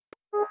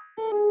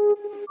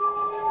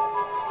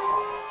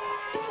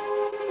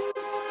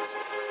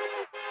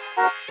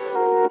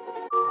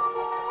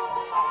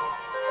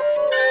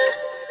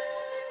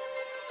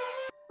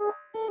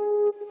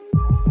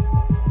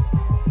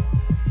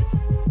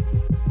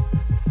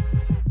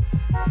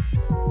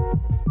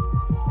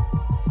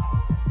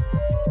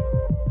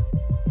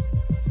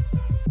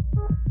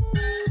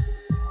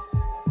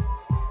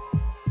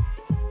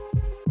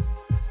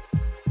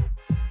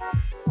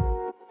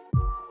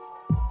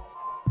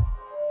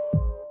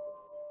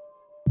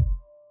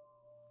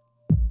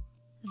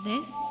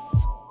This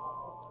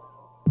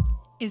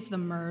is the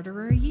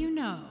murderer you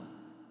know.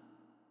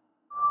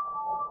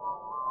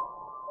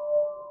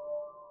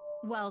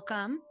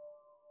 Welcome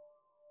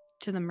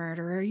to the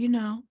murderer you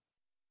know.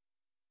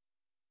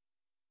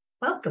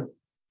 Welcome.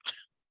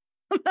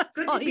 That's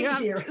Good all to be you have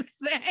here. to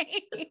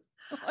say.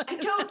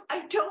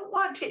 I don't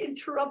want to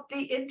interrupt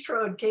the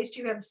intro in case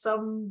you have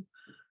some.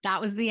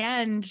 That was the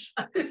end.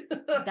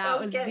 That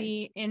was Okay.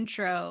 the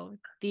intro.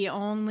 The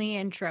only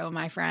intro,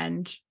 my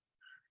friend.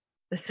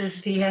 This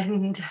is the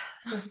end.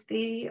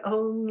 The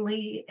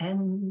only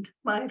end,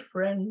 my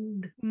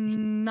friend.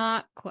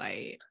 Not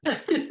quite.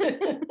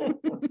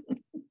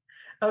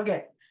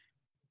 Okay.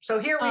 So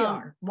here we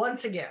are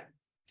once again.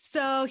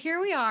 So here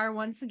we are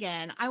once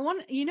again.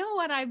 You know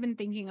what I've been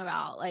thinking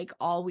about like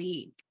all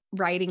week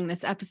writing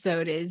this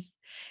episode is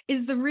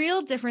the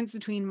real difference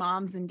between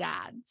moms and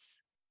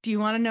dads. Do you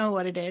want to know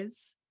what it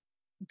is?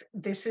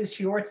 This is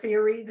your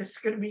theory. This is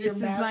going to be your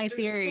master's my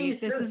theory. thesis.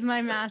 This is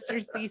my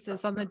master's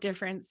thesis on the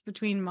difference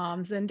between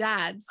moms and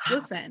dads.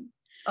 Listen.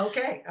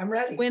 Okay, I'm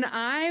ready. When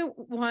I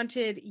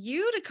wanted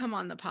you to come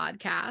on the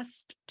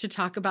podcast to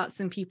talk about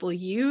some people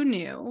you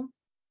knew,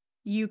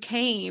 you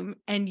came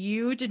and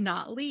you did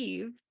not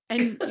leave.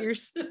 And you're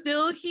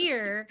still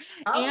here.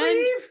 I'll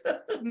leave.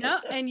 No,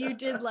 and you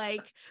did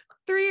like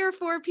 3 or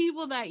 4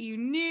 people that you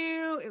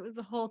knew. It was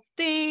a whole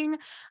thing.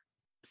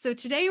 So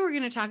today we're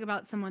going to talk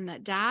about someone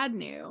that Dad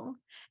knew.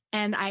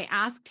 And I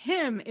asked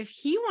him if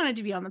he wanted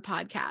to be on the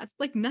podcast.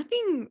 Like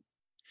nothing,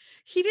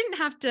 he didn't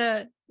have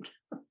to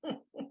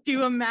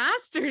do a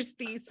master's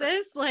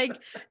thesis. Like,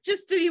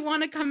 just did he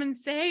want to come and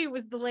say,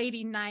 was the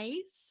lady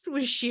nice?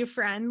 Was she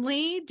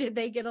friendly? Did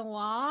they get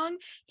along?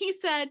 He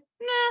said,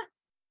 nah,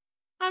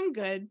 I'm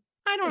good.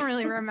 I don't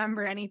really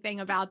remember anything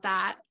about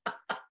that.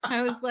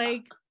 I was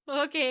like,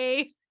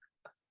 okay.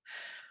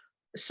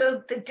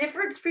 So the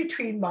difference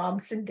between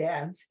moms and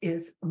dads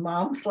is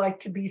moms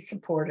like to be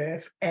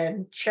supportive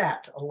and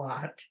chat a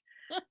lot.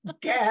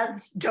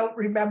 Dads don't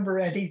remember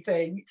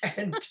anything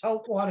and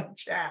don't want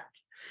to chat.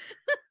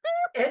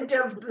 End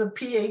of the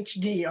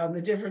PhD on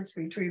the difference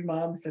between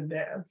moms and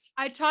dads.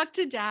 I talked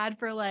to Dad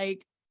for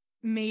like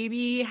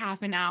maybe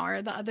half an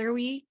hour the other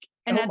week.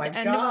 And at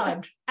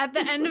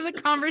the end of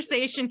the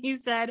conversation, he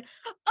said,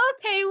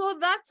 okay, well,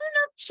 that's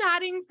enough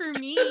chatting for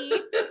me.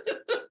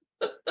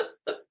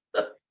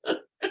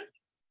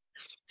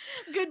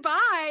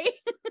 Goodbye.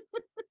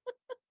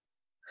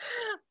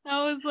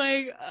 I was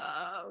like,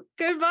 oh,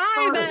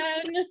 goodbye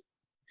then.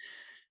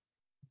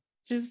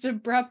 Just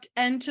abrupt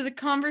end to the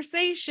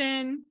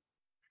conversation.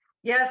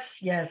 Yes.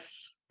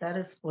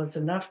 That was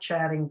enough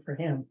chatting for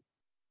him.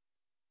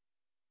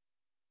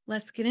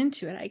 Let's get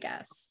into it, I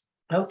guess.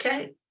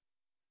 Okay.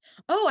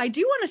 Oh, I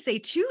do want to say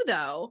too,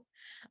 though,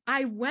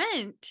 I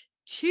went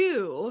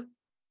to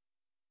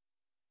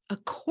a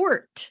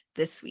court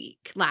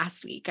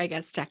last week, I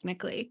guess,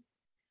 technically.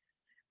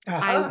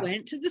 I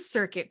went to the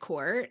circuit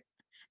court.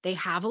 They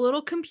have a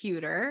little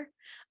computer.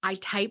 I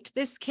typed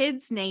this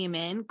kid's name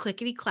in,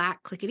 clickety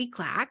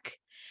clack,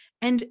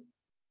 and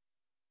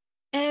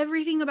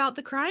everything about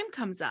the crime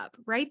comes up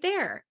right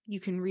there. You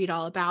can read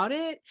all about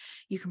it.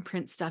 You can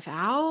print stuff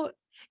out.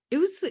 It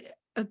was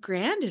a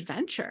grand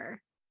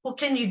adventure. Well,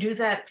 can you do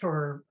that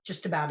for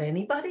just about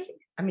anybody?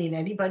 I mean,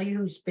 anybody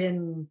who's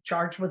been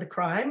charged with a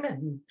crime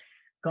and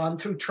gone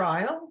through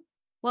trial?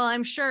 Well,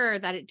 I'm sure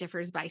that it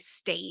differs by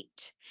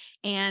state.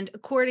 And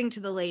according to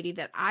the lady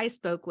that I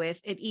spoke with,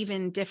 it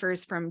even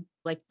differs from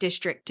like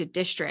district to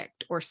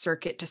district or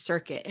circuit to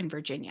circuit in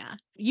Virginia.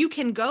 You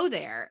can go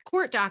there.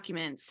 Court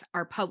documents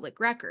are public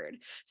record.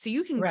 So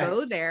you can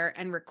go there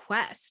and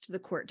request the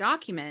court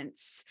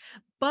documents,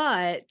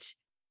 but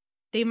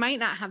they might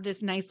not have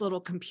this nice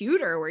little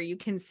computer where you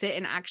can sit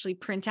and actually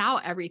print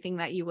out everything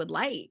that you would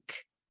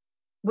like.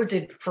 Was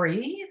it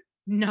free?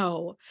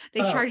 No, they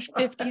charge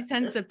 50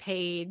 cents a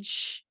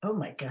page. Oh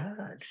my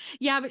God.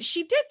 Yeah, but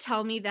she did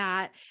tell me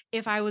that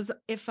if I was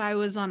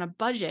on a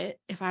budget,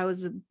 if I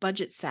was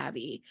budget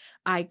savvy,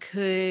 I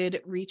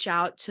could reach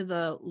out to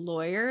the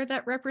lawyer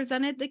that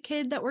represented the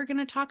kid that we're going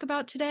to talk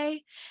about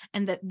today,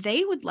 and that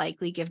they would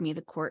likely give me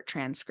the court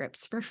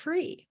transcripts for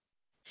free.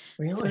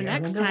 Really? So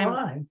next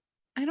time,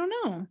 I don't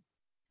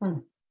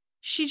know.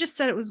 She just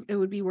said it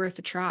would be worth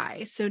a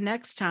try. So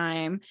next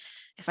time,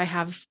 if I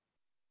have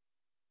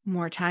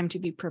more time to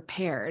be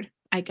prepared,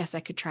 I guess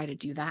I could try to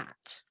do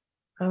that.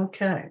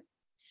 Okay.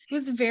 It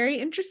was very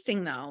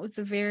interesting, though. It was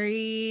a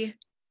very,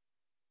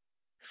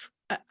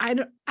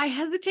 I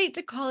hesitate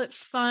to call it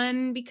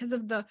fun because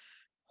of the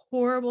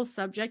horrible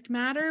subject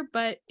matter,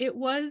 but it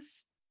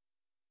was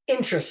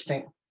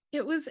interesting.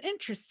 It was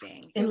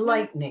interesting.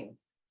 Enlightening.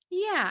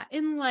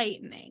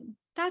 Enlightening.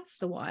 That's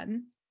the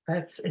one.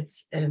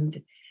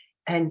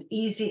 And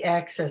easy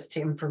access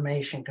to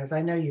information, because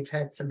I know you've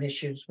had some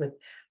issues with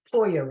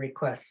FOIA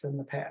requests in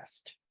the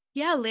past.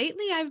 Yeah,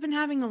 lately I've been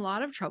having a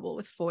lot of trouble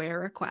with FOIA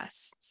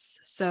requests.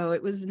 So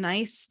it was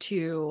nice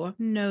to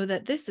know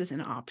that this is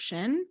an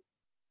option,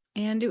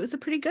 and it was a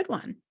pretty good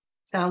one.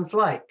 Sounds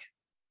like.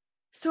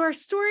 So our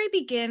story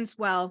begins,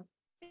 well,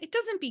 it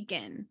doesn't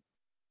begin.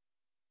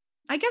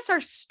 I guess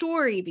our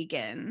story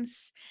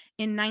begins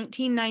in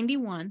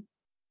 1991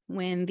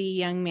 when the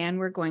young man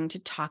we're going to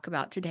talk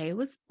about today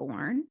was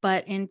born.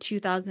 But in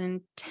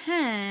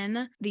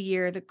 2010, the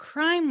year the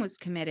crime was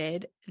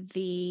committed,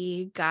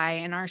 the guy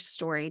in our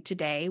story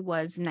today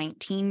was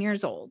 19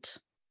 years old.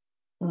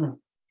 Mm.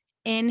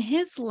 In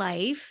his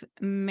life,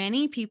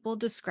 many people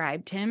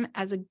described him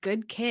as a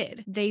good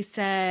kid. They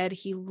said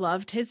he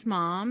loved his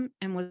mom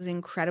and was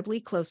incredibly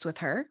close with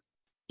her.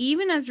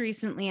 Even as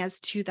recently as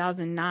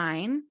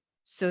 2009,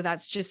 so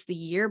that's just the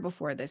year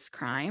before this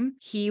crime,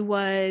 he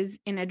was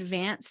in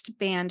advanced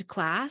band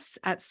class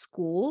at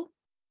school.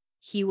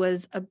 He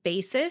was a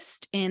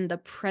bassist in the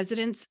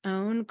president's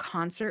own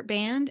concert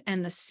band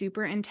and the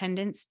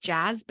superintendent's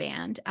jazz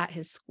band at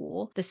his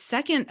school. The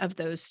second of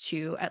those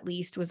two, at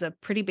least, was a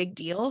pretty big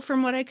deal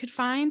from what I could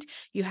find.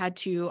 You had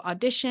to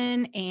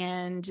audition,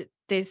 and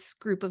this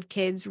group of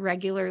kids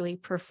regularly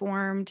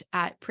performed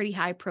at pretty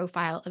high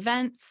profile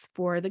events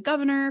for the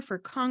governor, for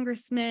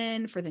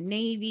congressmen, for the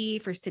Navy,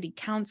 for city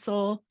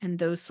council, and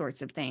those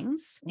sorts of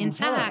things. In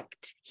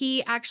fact,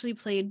 he actually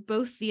played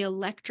both the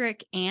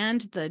electric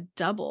and the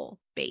double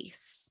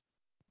bass.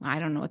 I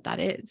don't know what that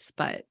is,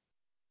 but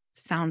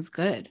sounds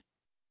good.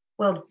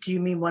 Well, do you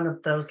mean one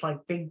of those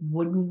like big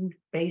wooden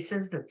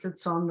bases that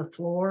sits on the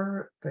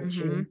floor that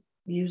you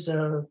use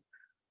a?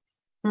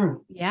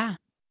 Yeah.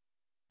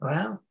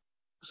 Wow.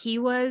 He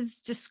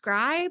was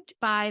described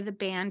by the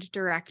band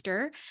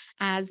director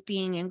as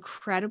being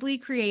incredibly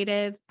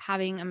creative,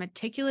 having a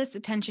meticulous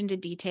attention to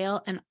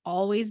detail, and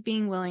always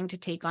being willing to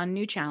take on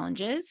new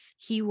challenges.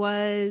 He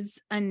was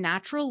a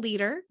natural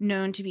leader,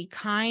 known to be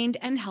kind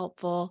and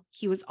helpful.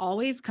 He was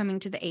always coming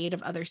to the aid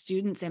of other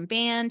students in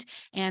band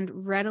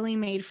and readily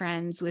made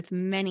friends with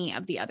many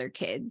of the other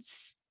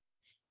kids.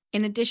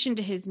 In addition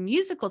to his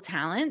musical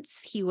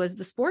talents, he was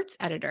the sports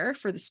editor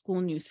for the school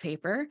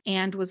newspaper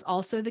and was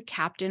also the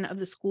captain of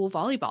the school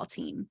volleyball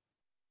team.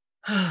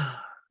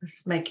 This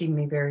is making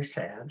me very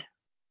sad.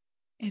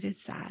 It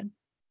is sad.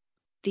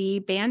 The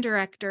band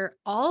director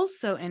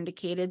also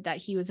indicated that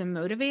he was a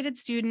motivated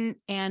student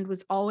and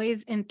was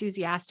always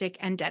enthusiastic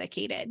and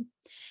dedicated.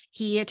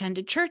 He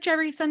attended church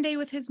every Sunday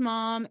with his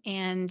mom,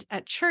 and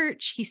at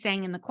church, he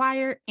sang in the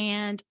choir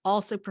and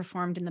also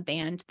performed in the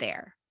band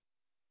there.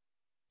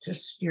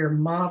 Just your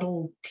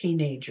model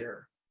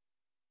teenager.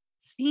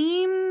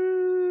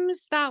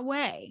 Seems that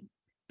way.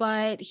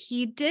 But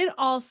he did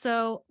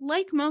also,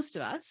 like most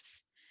of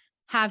us,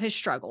 have his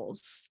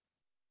struggles.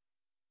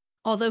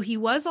 Although he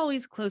was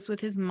always close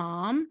with his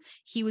mom,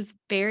 he was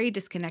very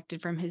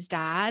disconnected from his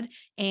dad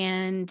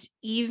and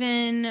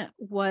even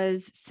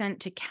was sent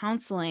to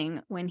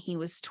counseling when he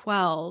was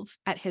 12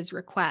 at his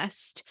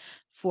request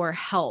for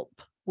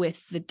help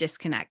with the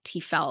disconnect he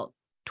felt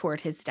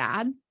toward his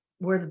dad.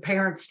 Were the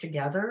parents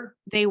together?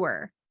 They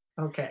were.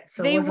 Okay.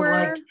 So They it wasn't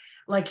were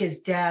like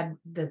his dad,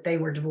 that they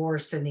were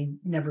divorced and he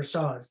never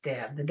saw his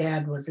dad. The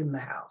dad was in the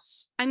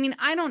house. I mean,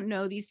 I don't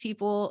know these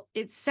people.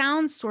 It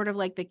sounds sort of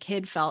like the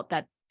kid felt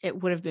that it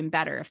would have been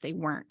better if they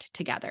weren't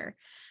together.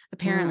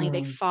 Apparently,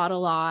 they fought a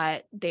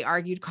lot. They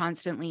argued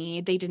constantly.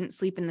 They didn't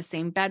sleep in the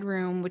same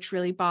bedroom, which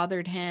really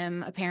bothered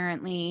him.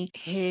 Apparently,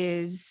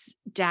 his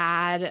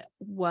dad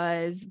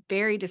was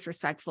very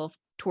disrespectful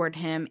toward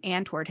him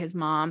and toward his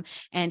mom.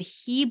 And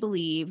he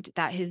believed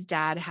that his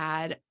dad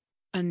had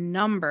a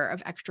number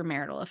of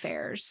extramarital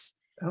affairs,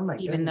 Oh my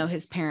even though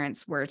his goodness.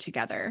 parents were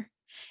together.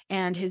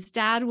 And his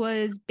dad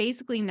was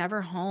basically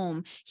never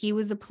home. He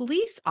was a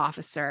police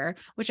officer,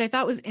 which I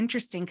thought was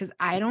interesting because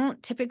I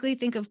don't typically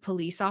think of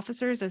police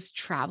officers as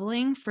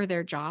traveling for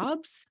their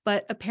jobs,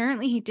 but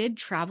apparently he did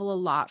travel a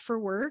lot for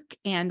work.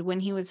 And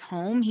when he was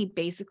home, he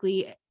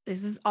basically,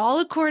 this is all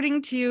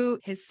according to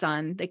his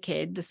son, the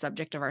kid, the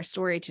subject of our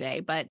story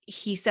today, but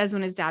he says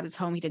when his dad was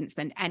home, he didn't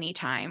spend any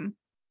time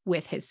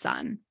with his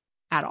son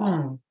at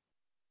all.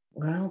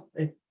 Well,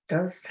 it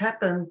does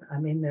happen. I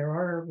mean, there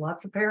are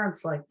lots of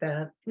parents like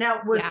that.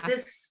 Now, was Yeah.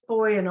 this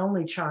boy an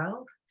only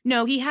child?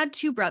 No, he had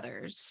two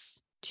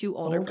brothers, two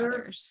older Older?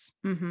 brothers.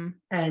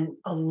 And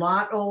a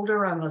lot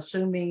older? I'm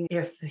assuming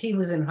if he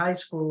was in high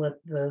school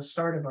at the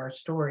start of our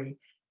story,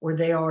 were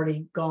they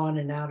already gone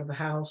and out of the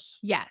house?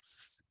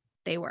 Yes,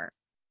 they were.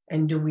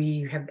 And do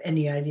we have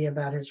any idea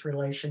about his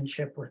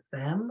relationship with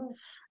them?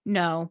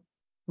 No,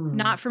 Hmm.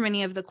 not from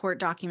any of the court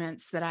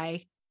documents that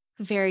I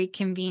very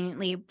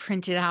conveniently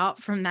printed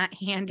out from that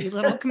handy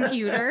little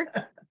computer.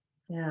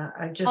 Yeah,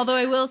 Although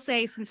I will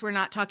say, since we're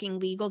not talking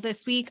legal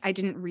this week, I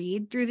didn't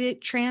read through the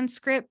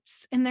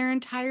transcripts in their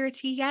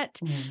entirety yet,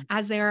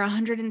 as they are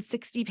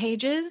 160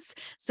 pages.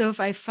 So if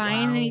I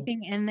find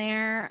anything in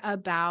there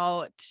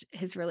about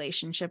his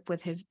relationship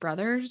with his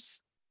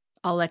brothers,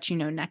 I'll let you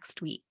know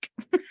next week.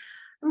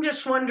 I'm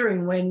just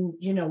wondering when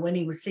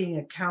he was seeing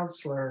a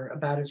counselor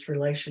about his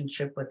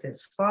relationship with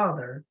his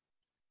father,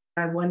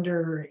 I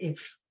wonder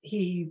if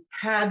he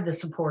had the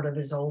support of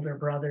his older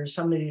brothers,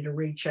 somebody to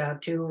reach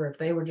out to, or if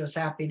they were just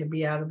happy to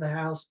be out of the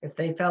house, if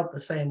they felt the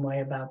same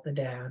way about the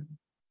dad.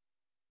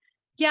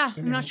 Yeah,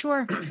 I'm not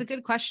sure. It's a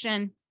good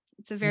question.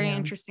 It's a very Yeah.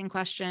 interesting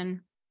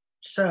question.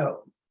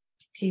 So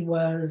he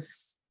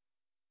was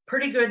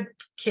pretty good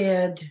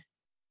kid,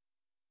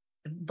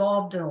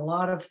 involved in a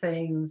lot of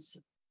things,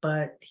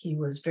 but he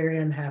was very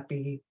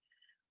unhappy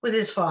with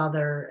his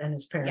father and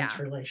his parents'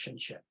 Yeah.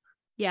 relationship.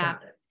 Yeah.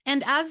 Got it.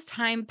 And as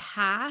time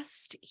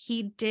passed,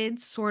 he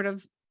did sort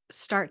of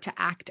start to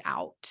act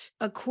out.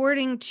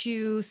 According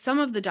to some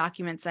of the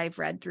documents I've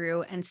read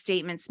through and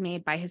statements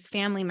made by his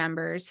family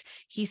members,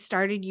 he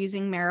started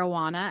using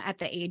marijuana at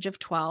the age of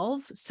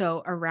 12,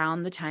 so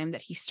around the time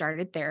that he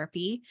started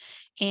therapy.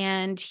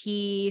 And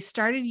he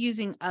started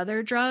using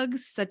other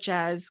drugs such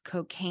as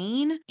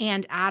cocaine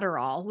and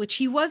Adderall, which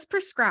he was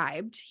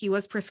prescribed. He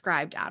was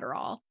prescribed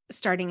Adderall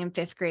starting in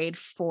 5th grade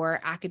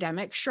for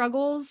academic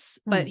struggles,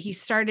 but he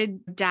started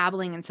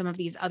dabbling in some of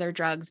these other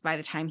drugs by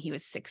the time he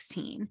was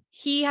 16.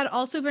 He had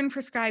also been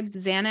prescribed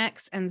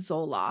Xanax and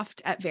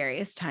Zoloft at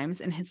various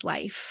times in his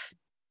life.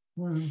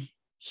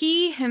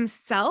 He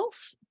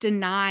himself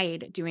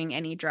denied doing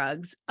any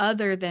drugs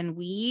other than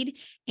weed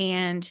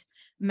and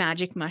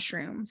magic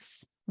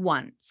mushrooms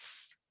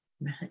once.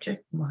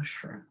 Magic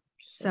mushrooms.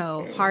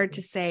 So hard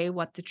to say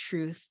what the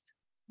truth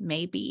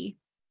may be.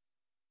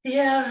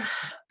 Yeah,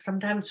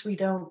 sometimes we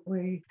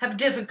have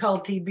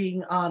difficulty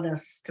being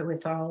honest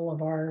with all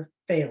of our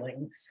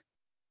failings.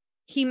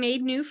 He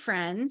made new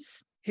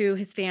friends who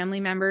his family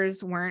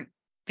members weren't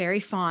very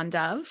fond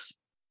of.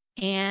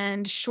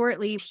 And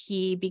shortly,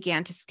 he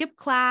began to skip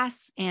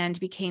class and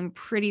became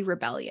pretty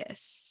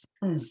rebellious.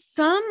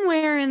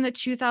 Somewhere in the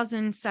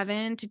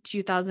 2007 to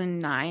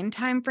 2009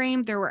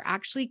 timeframe, there were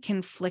actually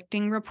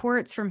conflicting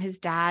reports from his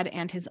dad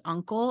and his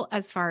uncle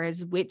as far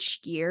as which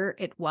year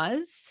it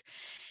was.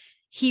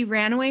 He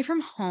ran away from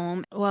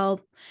home.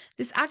 Well,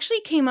 this actually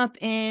came up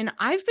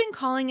I've been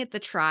calling it the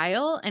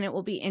trial, and it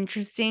will be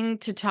interesting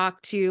to talk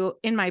to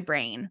in my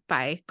brain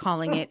by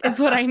calling it,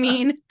 is what I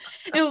mean.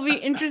 It will be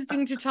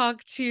interesting to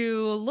talk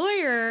to a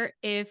lawyer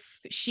if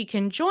she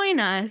can join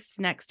us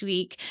next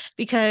week,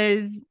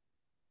 because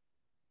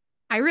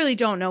I really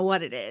don't know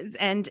what it is.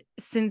 And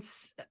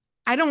since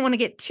I don't want to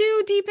get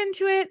too deep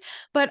into it,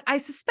 but I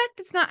suspect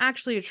it's not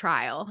actually a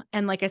trial.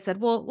 And like I said,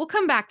 we'll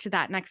come back to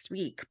that next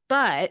week.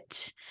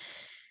 But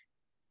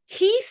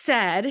he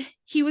said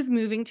he was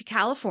moving to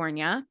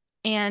California,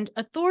 and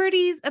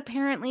authorities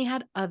apparently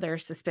had other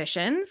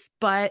suspicions,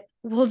 but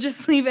we'll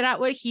just leave it at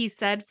what he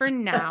said for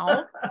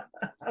now.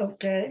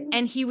 Okay.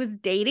 And he was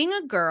dating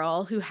a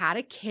girl who had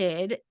a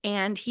kid,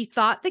 and he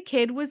thought the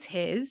kid was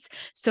his.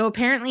 So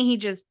apparently he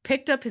just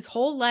picked up his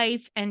whole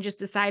life and just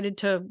decided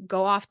to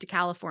go off to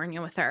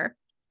California with her.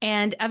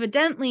 And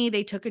evidently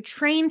they took a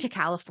train to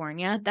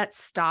California that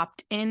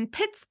stopped in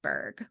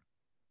Pittsburgh.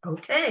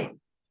 Okay.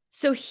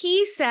 So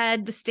he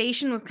said the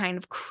station was kind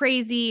of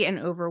crazy and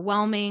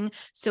overwhelming.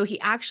 So he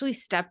actually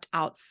stepped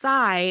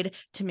outside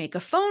to make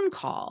a phone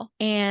call.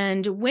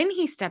 And when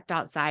he stepped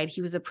outside,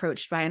 he was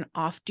approached by an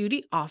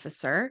off-duty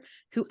officer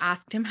who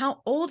asked him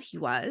how old he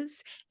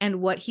was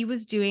and what he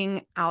was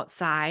doing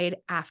outside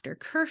after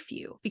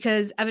curfew,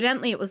 because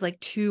evidently it was like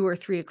 2 or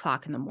 3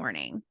 o'clock in the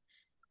morning.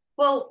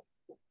 Well,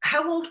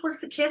 how old was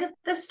the kid at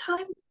this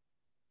time?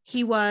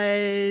 He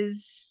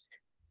was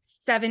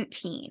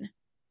 17.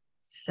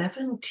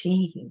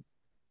 17.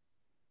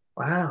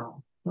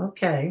 Wow.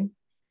 Okay.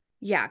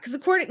 Yeah, because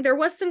there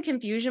was some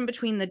confusion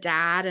between the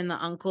dad and the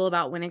uncle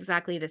about when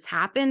exactly this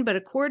happened, but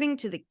according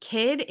to the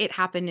kid, it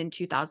happened in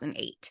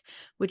 2008,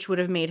 which would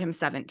have made him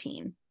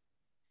 17.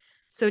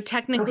 So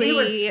technically,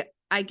 So he was,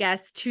 I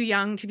guess, too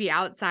young to be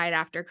outside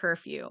after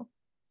curfew.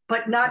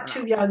 but not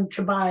too young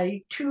to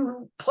buy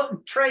 2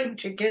 train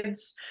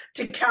tickets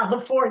to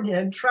California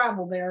and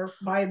travel there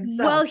by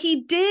himself. Well,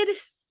 he did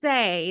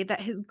say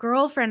that his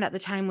girlfriend at the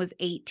time was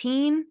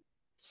 18.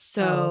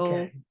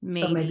 So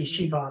maybe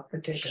she bought the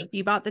tickets.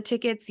 She bought the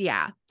tickets,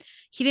 yeah.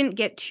 He didn't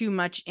get too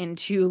much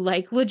into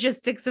like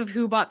logistics of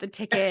who bought the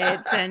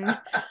tickets and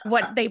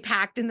what they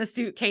packed in the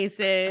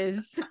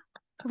suitcases.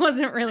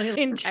 Wasn't really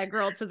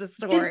integral to the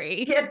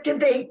story. Did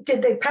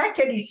they pack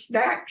any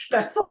snacks?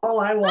 That's all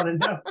I want to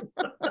know.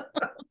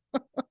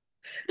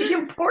 The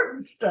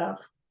important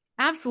stuff.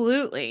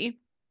 Absolutely.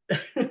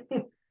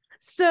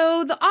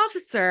 So the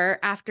officer,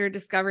 after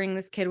discovering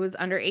this kid was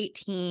under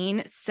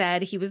 18,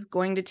 said he was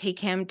going to take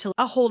him to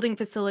a holding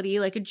facility,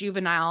 like a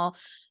juvenile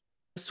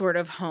sort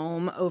of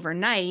home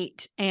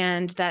overnight,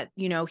 and that,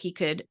 he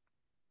could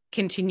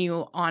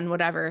continue on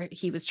whatever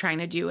he was trying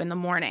to do in the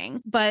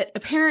morning. But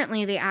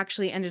apparently they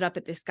actually ended up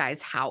at this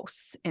guy's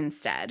house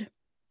instead.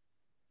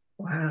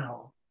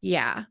 Wow.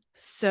 Yeah.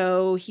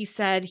 So he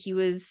said he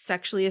was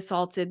sexually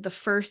assaulted the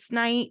first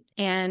night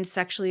and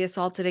sexually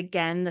assaulted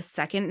again the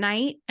second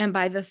night. And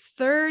by the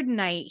third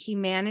night, he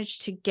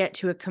managed to get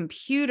to a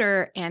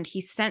computer and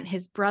he sent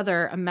his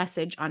brother a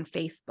message on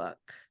Facebook.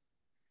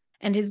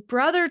 And his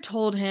brother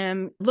told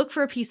him, look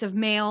for a piece of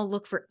mail,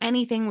 look for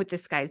anything with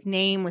this guy's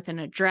name, with an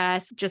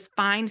address, just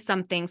find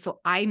something so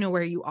I know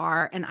where you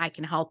are and I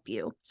can help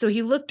you. So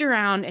he looked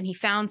around and he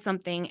found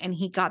something and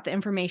he got the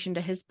information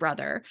to his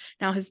brother.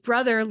 Now, his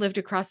brother lived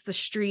across the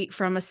street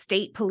from a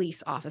state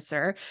police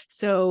officer.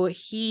 So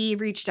he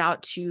reached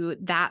out to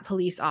that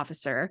police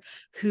officer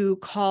who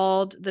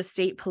called the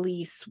state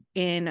police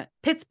in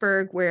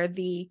Pittsburgh where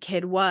the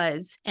kid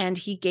was. And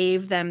he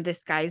gave them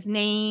this guy's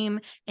name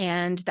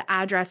and the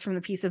address from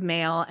the piece of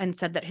mail and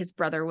said that his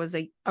brother was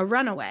a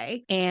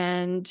runaway.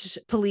 And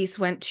police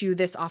went to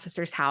this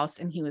officer's house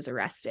and he was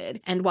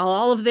arrested. And while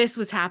all of this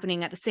was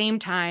happening at the same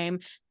time,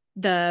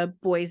 the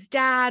boy's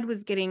dad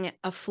was getting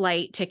a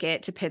flight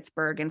ticket to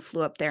Pittsburgh and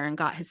flew up there and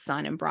got his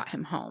son and brought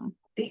him home.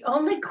 The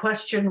only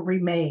question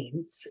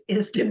remains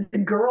is, did the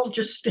girl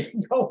just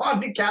go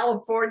on to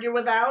California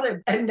without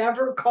him and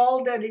never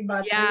called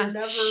anybody?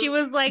 Yeah, she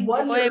was like,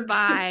 boy,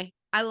 bye.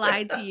 I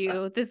lied to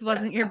you. This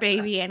wasn't your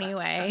baby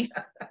anyway.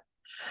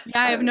 Yeah,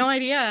 I have no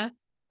idea.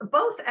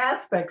 Both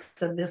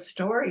aspects of this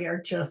story are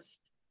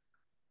just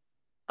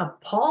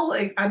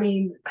appalling. I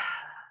mean,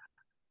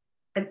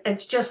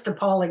 it's just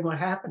appalling what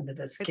happened to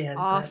this kid. It's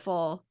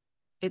awful.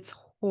 It's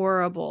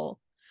horrible.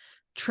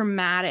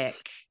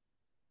 Traumatic.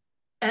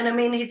 And I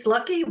mean, he's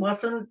lucky he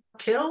wasn't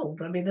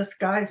killed. I mean, this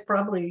guy's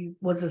probably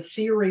was a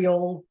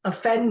serial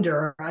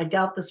offender. I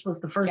doubt this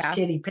was the first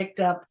kid he picked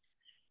up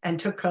and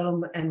took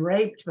home and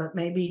raped, but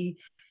maybe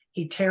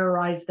he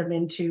terrorized them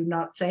into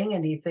not saying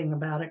anything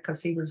about it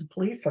because he was a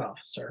police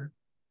officer.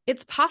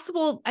 It's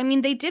possible. I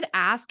mean, they did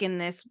ask in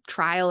this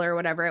trial or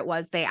whatever it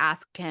was, they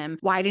asked him,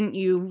 why didn't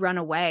you run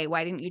away?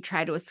 Why didn't you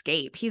try to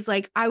escape? He's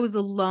like, I was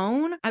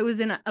alone. I was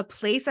in a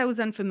place I was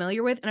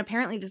unfamiliar with. And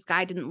apparently this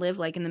guy didn't live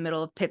like in the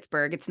middle of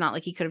Pittsburgh. It's not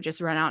like he could have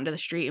just run out into the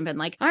street and been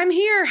like, I'm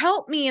here,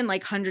 help me. And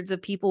like hundreds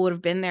of people would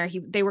have been there.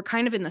 They were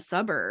kind of in the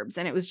suburbs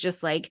and it was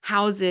just like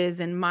houses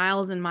and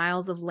miles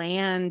of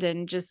land.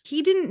 And just,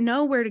 he didn't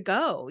know where to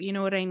go. You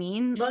know what I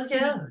mean? Well, He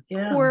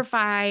was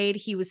horrified.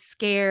 He was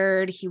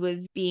scared. He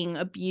was being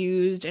abused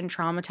and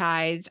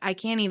traumatized. I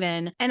can't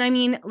even. And I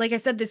mean, like I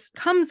said, this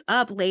comes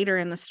up later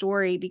in the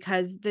story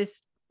because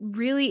this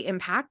really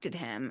impacted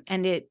him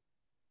and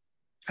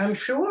I'm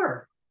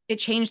sure it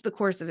changed the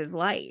course of his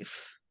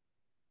life,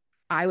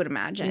 I would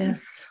imagine.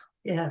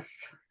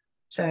 Yes.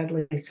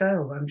 Sadly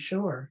so, I'm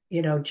sure.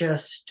 You know,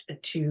 just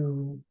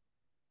to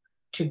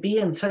be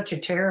in such a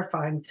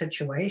terrifying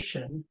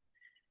situation,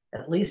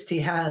 at least he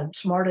had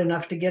smart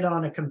enough to get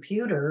on a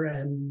computer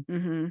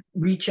and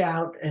reach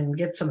out and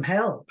get some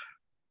help.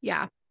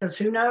 Yeah. Because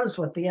who knows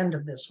what the end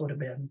of this would have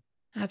been.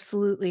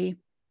 Absolutely.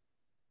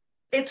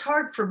 It's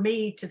hard for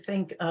me to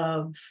think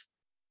of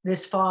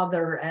this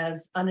father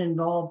as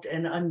uninvolved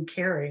and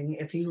uncaring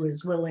if he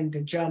was willing to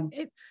jump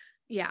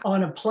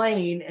on a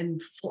plane. And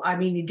I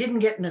mean, he didn't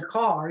get in a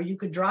car. You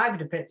could drive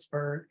to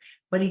Pittsburgh,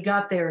 but he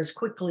got there as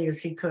quickly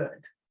as he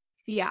could.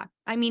 Yeah.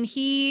 I mean,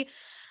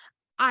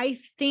 I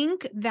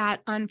think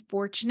that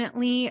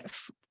unfortunately,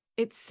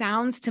 it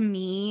sounds to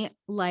me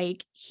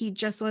like he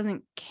just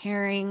wasn't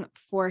caring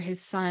for his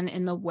son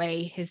in the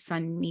way his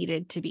son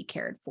needed to be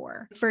cared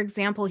for. For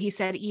example, he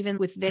said even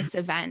with this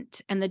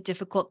event and the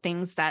difficult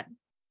things that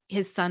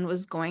his son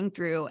was going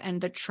through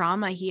and the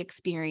trauma he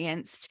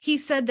experienced, he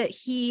said that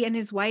he and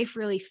his wife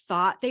really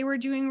thought they were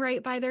doing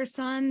right by their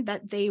son,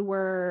 that they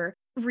were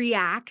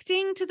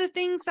reacting to the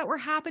things that were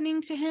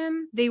happening to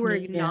him. They were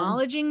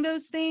acknowledging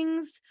those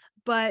things,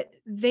 but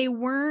they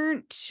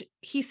weren't.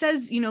 He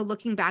says,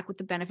 looking back with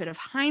the benefit of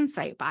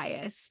hindsight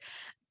bias,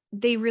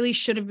 they really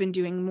should have been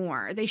doing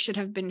more. They should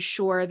have been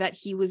sure that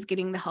he was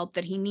getting the help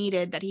that he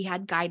needed, that he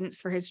had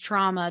guidance for his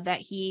trauma, that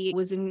he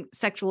was in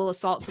sexual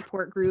assault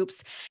support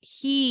groups.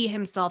 He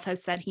himself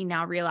has said he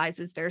now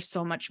realizes there's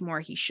so much more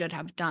he should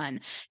have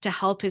done to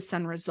help his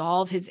son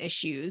resolve his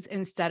issues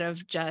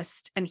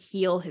and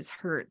heal his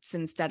hurts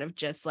instead of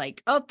just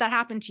like, oh, that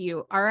happened to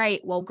you. All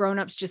right, well,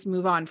 grownups just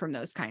move on from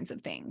those kinds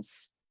of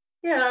things.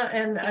 Yeah.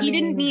 And he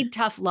didn't need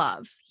tough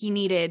love. He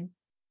needed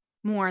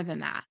more than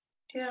that.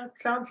 Yeah, it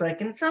sounds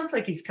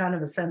like he's kind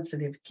of a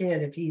sensitive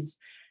kid if he's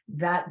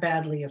that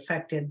badly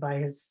affected by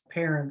his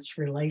parents'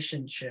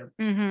 relationship.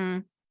 Mm-hmm.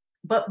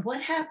 But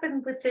what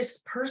happened with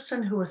this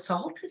person who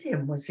assaulted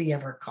him? Was he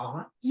ever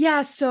caught?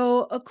 Yeah,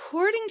 so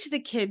according to the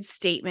kid's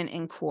statement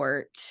in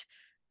court,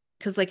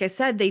 because like I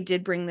said, they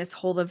did bring this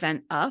whole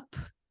event up,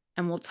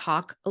 and we'll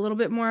talk a little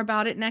bit more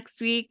about it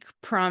next week.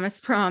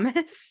 Promise.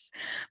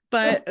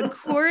 But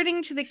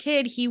according to the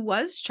kid, he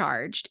was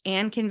charged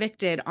and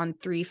convicted on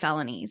 3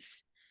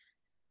 felonies.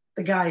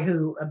 The guy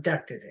who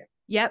abducted him.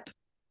 Yep.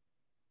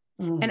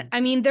 And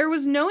I mean, there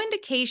was no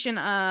indication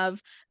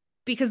of,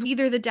 because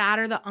either the dad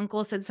or the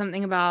uncle said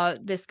something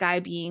about this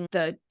guy being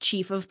the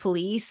chief of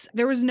police.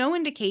 There was no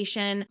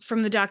indication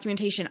from the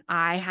documentation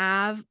I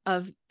have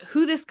of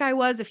who this guy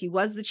was, if he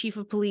was the chief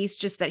of police,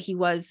 just that he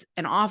was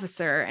an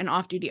officer, an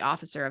off-duty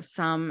officer of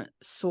some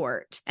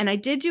sort. And I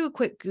did do a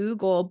quick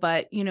Google,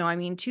 but,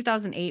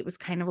 2008 was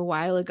kind of a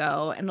while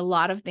ago, and a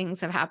lot of things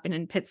have happened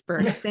in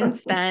Pittsburgh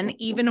since then,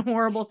 even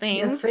horrible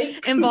You things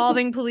think?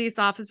 involving police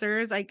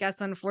officers. I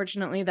guess,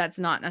 unfortunately, that's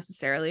not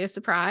necessarily a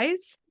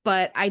surprise,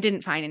 but I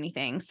didn't find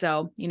anything.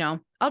 So,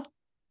 I'll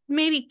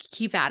maybe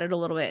keep at it a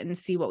little bit and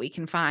see what we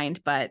can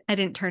find, but I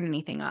didn't turn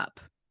anything up.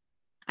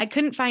 I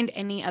couldn't find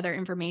any other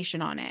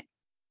information on it.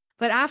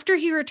 But after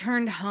he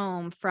returned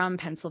home from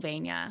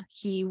Pennsylvania,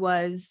 he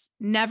was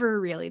never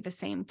really the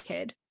same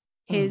kid.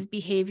 His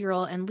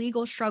behavioral and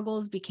legal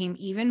struggles became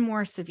even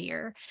more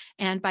severe.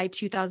 And by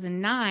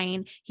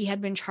 2009, he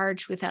had been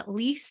charged with at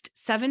least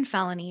 7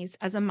 felonies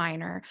as a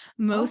minor, Oh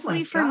my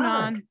mostly for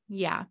God.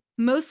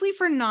 mostly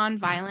for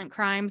nonviolent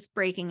crimes,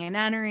 breaking and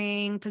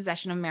entering,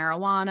 possession of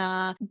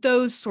marijuana,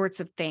 those sorts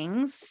of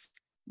things.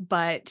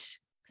 But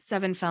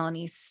 7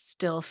 felonies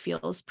still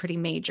feels pretty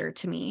major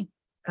to me.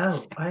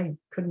 Oh, I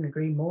couldn't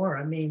agree more.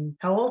 I mean,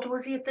 how old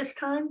was he at this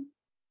time?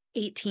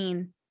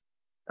 18.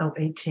 Oh,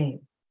 18.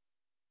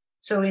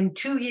 So in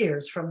 2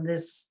 years from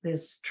this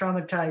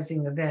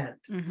traumatizing event,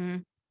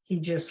 he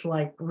just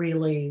like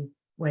really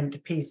went to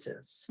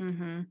pieces.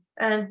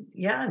 And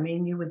yeah, I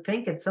mean, you would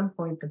think at some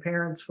point the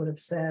parents would have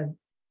said,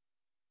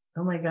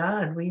 oh my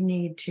God, we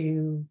need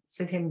to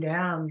sit him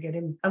down, get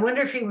him. I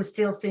wonder if he was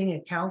still seeing a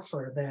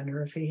counselor then,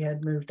 or if he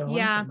had moved on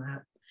Yeah. from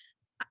that.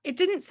 It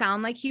didn't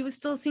sound like he was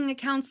still seeing a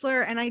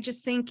counselor. And I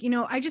just think,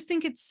 I just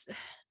think it's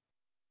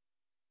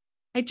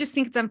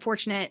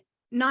unfortunate.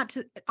 Not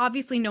to,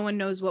 obviously, no one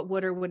knows what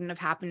would or wouldn't have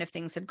happened if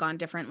things had gone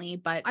differently.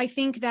 But I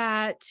think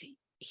that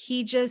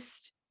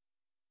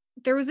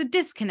there was a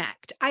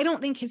disconnect. I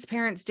don't think his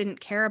parents didn't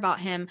care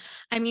about him.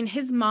 I mean,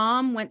 his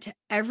mom went to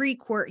every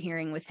court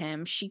hearing with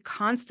him. She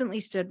constantly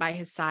stood by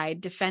his side,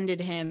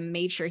 defended him,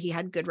 made sure he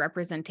had good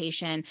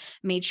representation,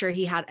 made sure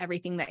he had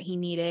everything that he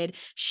needed.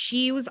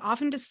 She was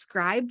often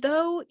described,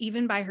 though,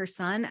 even by her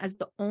son, as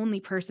the only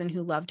person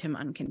who loved him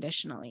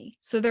unconditionally.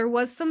 So there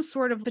was some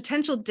sort of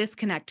potential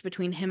disconnect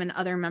between him and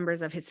other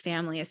members of his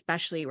family,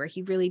 especially where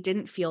he really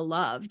didn't feel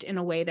loved in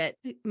a way that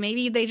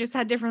maybe they just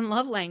had different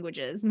love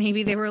languages.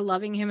 Maybe they were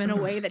loving him in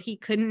a way that he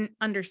couldn't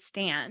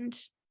understand.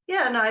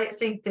 Yeah, and I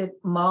think that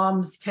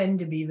moms tend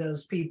to be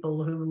those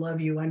people who love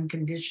you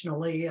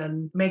unconditionally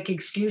and make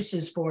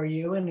excuses for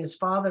you. And his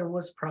father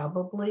was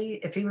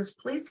probably, if he was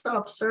a police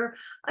officer,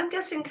 I'm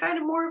guessing kind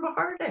of more of a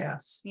hard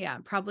ass. Yeah,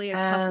 probably a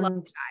tough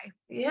love guy.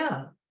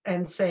 Yeah,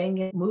 and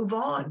saying, move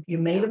on. You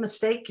made a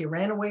mistake. You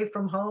ran away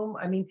from home.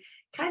 I mean,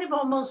 kind of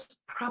almost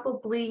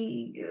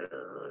probably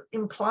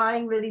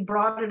implying that he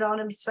brought it on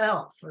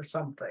himself or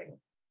something.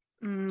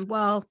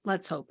 Well,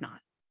 let's hope not.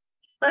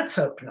 Let's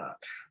hope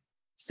not.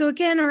 So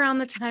again, around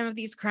the time of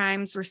these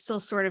crimes, we're still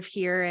sort of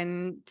here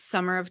in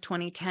summer of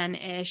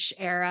 2010-ish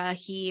era.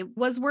 He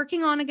was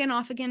working on again,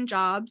 off again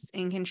jobs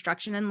in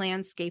construction and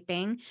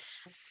landscaping.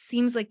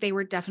 Seems like they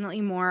were definitely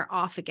more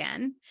off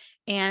again.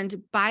 And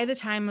by the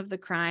time of the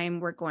crime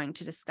we're going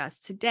to discuss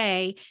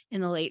today,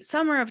 in the late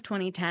summer of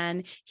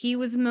 2010, he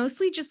was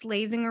mostly just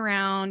lazing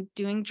around,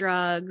 doing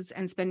drugs,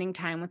 and spending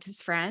time with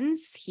his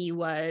friends. He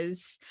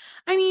was,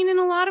 in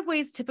a lot of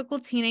ways, typical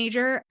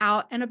teenager,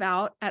 out and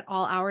about at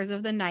all hours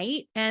of the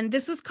night. And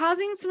this was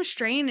causing some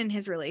strain in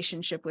his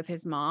relationship with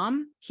his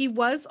mom. He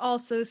was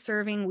also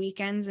serving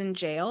weekends in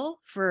jail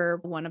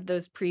for one of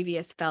those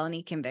previous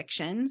felony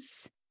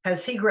convictions.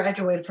 Has he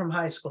graduated from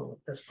high school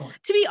at this point?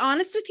 To be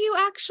honest with you,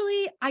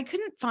 actually, I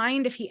couldn't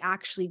find if he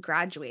actually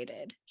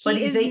graduated.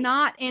 He is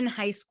not in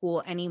high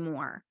school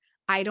anymore.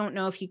 I don't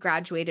know if he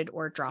graduated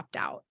or dropped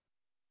out.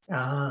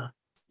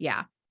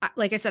 Yeah.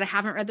 Like I said, I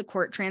haven't read the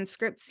court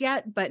transcripts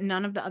yet, but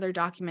none of the other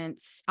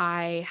documents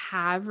I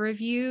have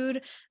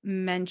reviewed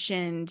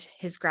mentioned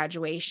his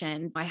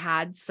graduation. I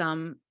had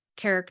some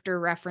character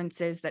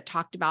references that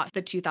talked about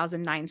the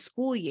 2009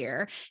 school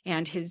year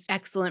and his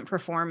excellent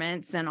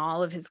performance and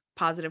all of his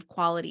positive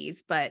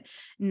qualities, but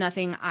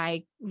nothing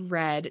I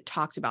read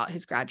talked about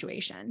his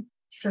graduation.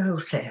 So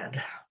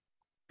sad.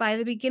 By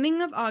the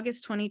beginning of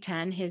August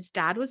 2010, his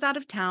dad was out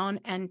of town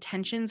and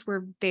tensions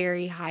were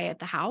very high at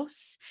the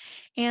house.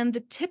 And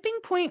the tipping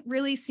point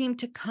really seemed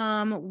to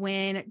come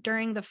when,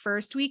 during the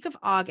first week of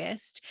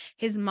August,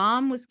 his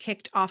mom was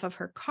kicked off of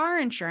her car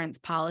insurance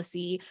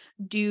policy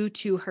due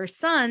to her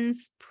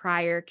son's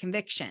prior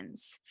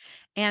convictions.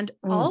 And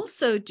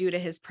also due to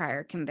his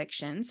prior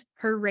convictions,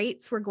 her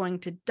rates were going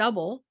to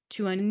double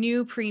to a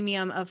new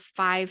premium of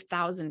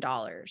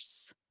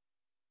 $5,000.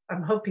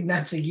 I'm hoping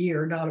that's a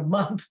year, not a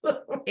month.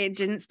 It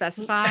didn't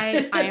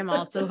specify. I am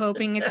also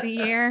hoping it's a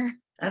year.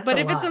 But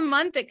if it's a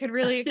month, it could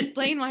really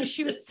explain why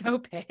she was so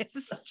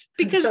pissed.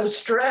 Because so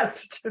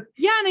stressed.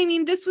 Yeah.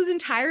 And this was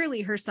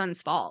entirely her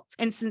son's fault.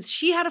 And since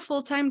she had a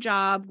full-time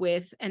job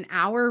with an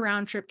hour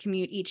round trip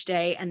commute each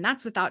day, and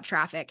that's without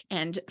traffic.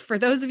 And for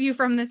those of you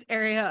from this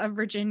area of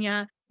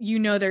Virginia,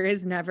 there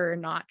is never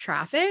not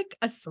traffic,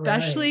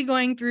 especially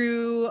going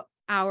through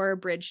 6-hour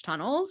bridge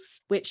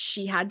tunnels, which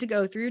she had to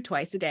go through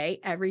twice a day,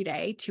 every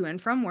day, to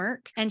and from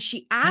work. And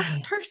she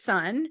asked her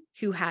son,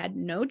 who had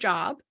no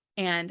job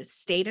and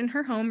stayed in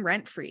her home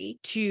rent-free,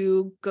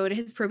 to go to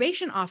his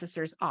probation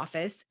officer's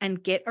office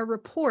and get a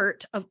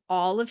report of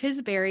all of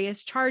his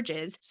various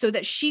charges so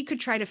that she could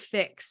try to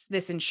fix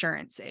this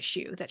insurance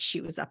issue that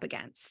she was up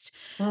against.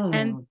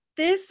 And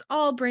this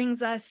all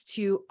brings us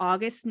to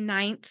August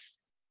 9th,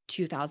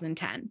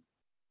 2010.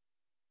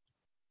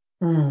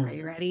 Are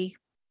you ready?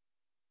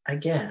 I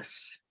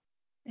guess.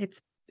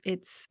 It's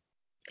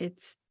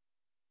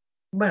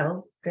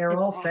Well, they're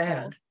all awful.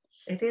 sad.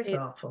 It is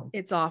awful.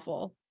 It's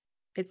awful.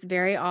 It's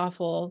very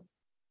awful.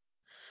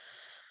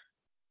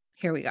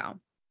 Here we go.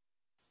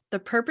 The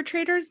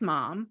perpetrator's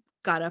mom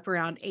got up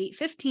around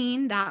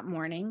 8:15 that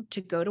morning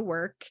to go to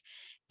work,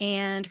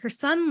 and her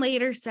son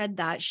later said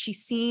that she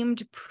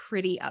seemed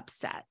pretty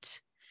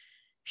upset.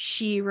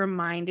 She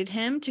reminded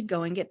him to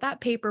go and get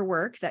that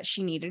paperwork that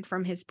she needed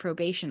from his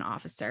probation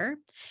officer.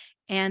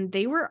 And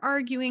they were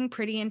arguing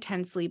pretty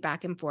intensely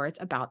back and forth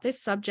about this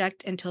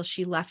subject until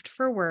she left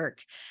for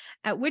work,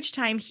 at which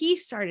time he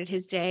started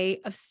his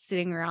day of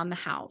sitting around the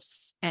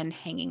house and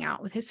hanging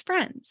out with his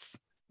friends.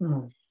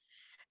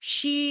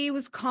 She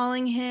was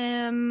calling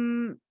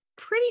him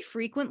pretty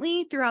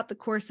frequently throughout the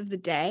course of the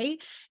day.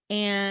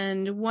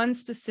 And one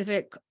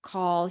specific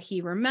call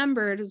he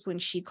remembered was when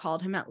she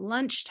called him at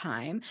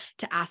lunchtime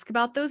to ask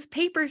about those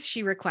papers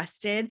she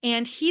requested.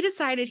 And he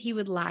decided he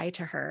would lie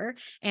to her.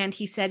 And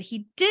he said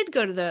he did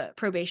go to the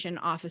probation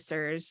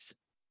officer's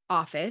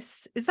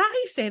office. Is that how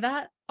you say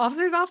that?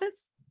 Officer's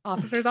office?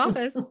 Officer's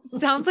office.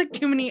 Sounds like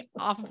too many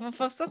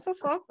offices.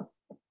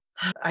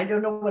 I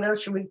don't know what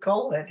else you would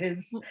call it.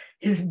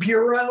 His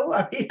bureau,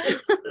 I mean,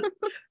 his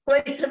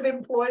place of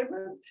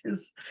employment,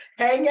 his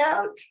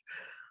hangout.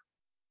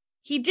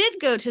 He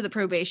did go to the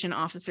probation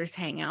officer's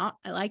hangout.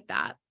 I like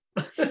that.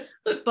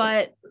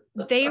 But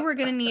they were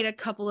going to need a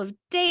couple of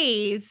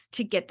days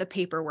to get the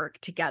paperwork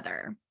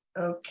together.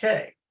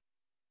 Okay.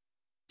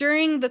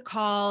 During the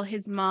call,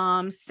 his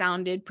mom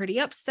sounded pretty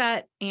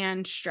upset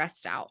and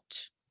stressed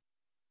out.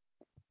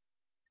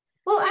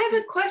 Well, I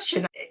have a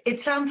question.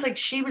 It sounds like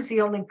she was the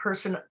only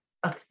person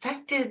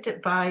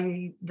affected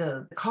by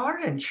the car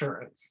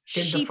insurance.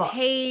 She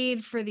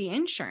paid for the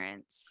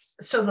insurance.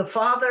 So the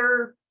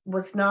father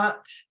was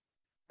not.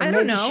 I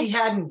don't know. She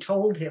hadn't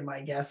told him,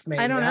 I guess.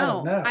 Maybe. I don't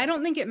know. I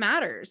don't think it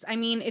matters. I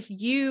mean, if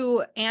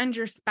you and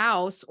your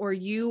spouse or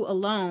you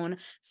alone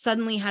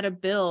suddenly had a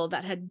bill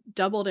that had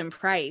doubled in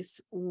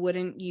price,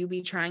 wouldn't you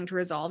be trying to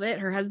resolve it?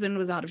 Her husband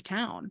was out of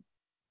town.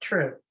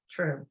 True.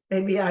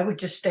 Maybe I would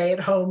just stay at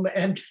home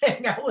and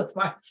hang out with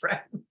my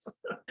friends.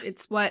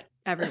 It's what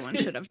everyone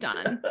should have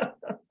done.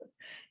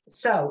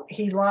 So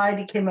he lied.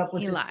 He came up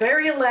with this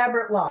very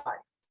elaborate lie.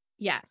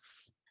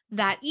 Yes.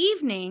 That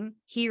evening,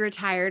 he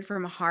retired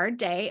from a hard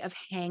day of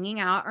hanging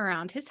out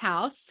around his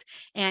house,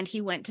 and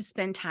he went to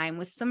spend time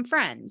with some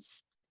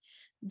friends.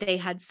 They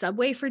had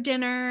Subway for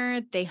dinner.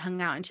 They hung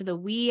out into the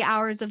wee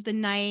hours of the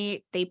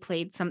night. They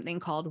played something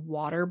called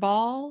water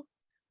ball,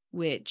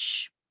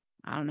 which,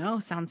 I don't know,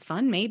 sounds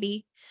fun,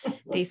 maybe.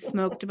 They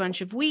smoked a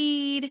bunch of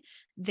weed.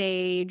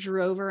 They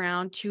drove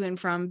around to and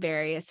from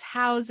various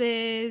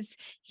houses.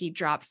 He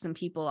dropped some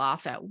people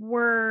off at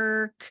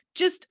work.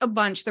 Just a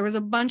bunch. There was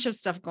a bunch of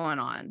stuff going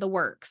on. The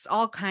works,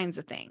 all kinds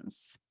of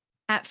things.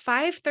 At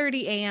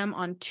 5:30 a.m.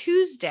 on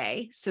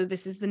Tuesday, so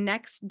this is the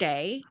next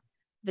day,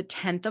 the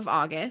 10th of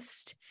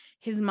August,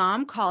 his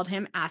mom called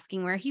him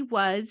asking where he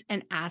was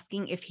and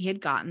asking if he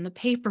had gotten the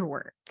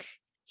paperwork.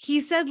 He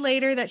said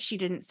later that she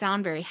didn't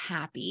sound very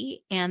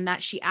happy and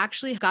that she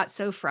actually got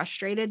so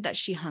frustrated that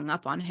she hung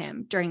up on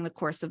him during the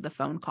course of the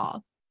phone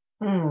call.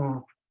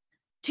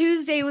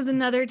 Tuesday was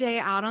another day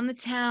out on the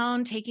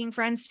town, taking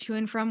friends to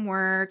and from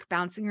work,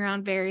 bouncing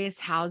around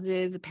various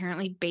houses,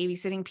 apparently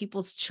babysitting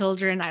people's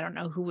children. I don't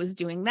know who was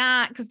doing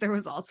that because there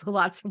was also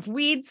lots of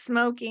weed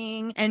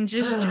smoking and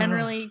just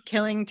generally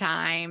killing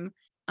time.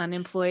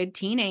 Unemployed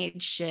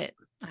teenage shit,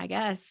 I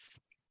guess.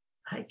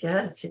 I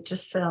guess it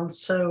just sounds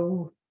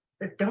so.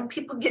 Don't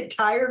people get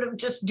tired of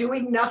just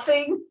doing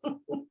nothing?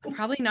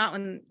 Probably not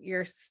when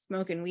you're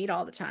smoking weed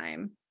all the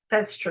time.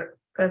 That's true.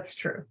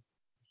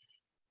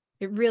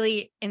 It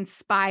really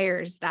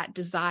inspires that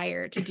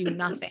desire to do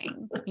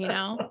nothing, you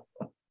know?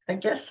 I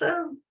guess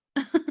so.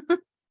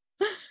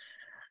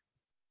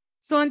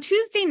 So on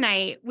Tuesday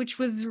night, which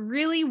was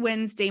really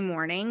Wednesday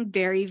morning,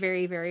 very,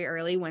 very, very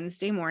early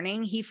Wednesday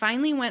morning, he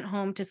finally went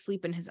home to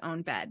sleep in his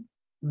own bed.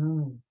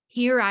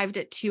 He arrived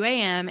at 2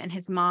 a.m. and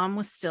his mom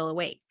was still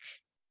awake.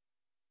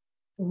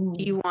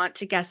 Do you want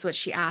to guess what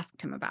she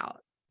asked him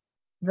about?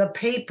 The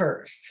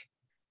papers.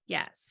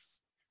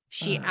 Yes.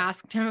 She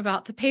asked him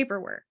about the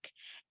paperwork,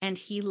 and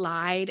he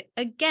lied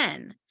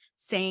again,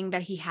 saying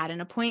that he had an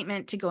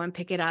appointment to go and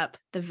pick it up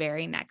the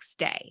very next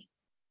day.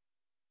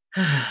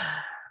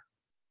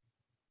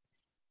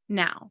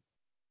 Now,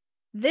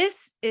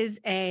 this is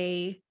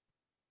a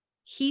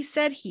he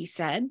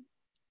said.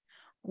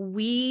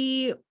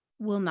 We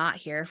will not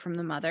hear from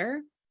the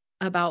mother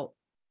about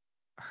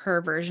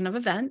her version of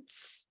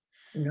events.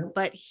 Nope.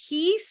 But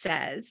he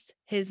says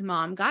his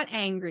mom got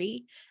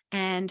angry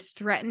and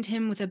threatened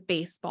him with a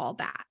baseball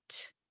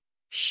bat.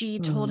 She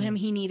told him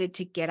he needed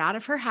to get out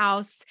of her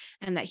house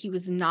and that he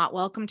was not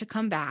welcome to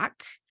come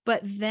back.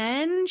 But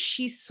then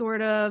she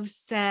sort of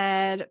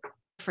said,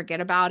 forget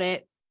about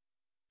it.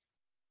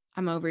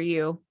 I'm over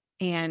you.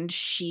 And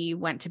she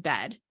went to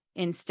bed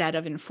instead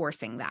of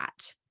enforcing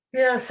that.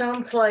 Yeah,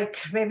 sounds like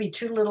maybe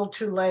too little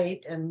too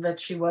late, and that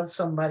she was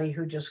somebody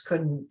who just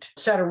couldn't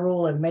set a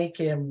rule and make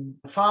him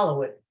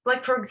follow it.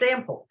 Like, for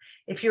example,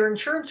 if your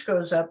insurance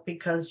goes up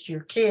because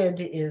your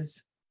kid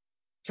is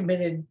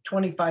committed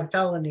 25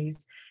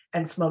 felonies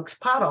and smokes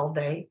pot all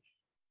day,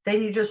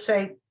 then you just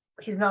say,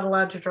 he's not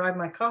allowed to drive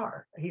my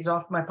car. He's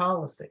off my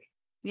policy.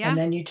 Yeah. And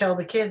then you tell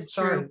the kid,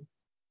 sorry, True.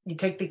 you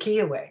take the key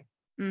away.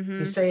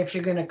 You say, if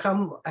you're going to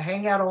come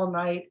hang out all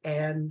night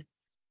and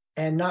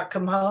not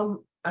come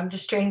home, I'm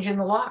just changing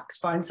the locks.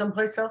 Find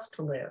someplace else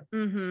to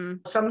live.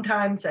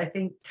 Sometimes I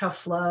think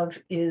tough love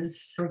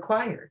is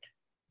required,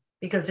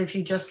 because if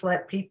you just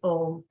let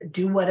people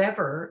do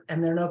whatever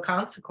and there are no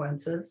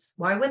consequences,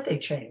 why would they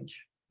change?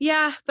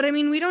 Yeah, but I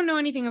mean, we don't know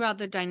anything about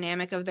the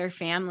dynamic of their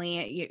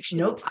family. It's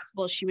Nope.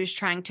 possible she was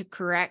trying to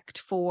correct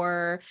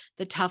for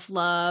the tough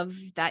love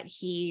that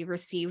he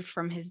received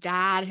from his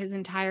dad his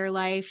entire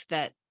life,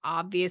 that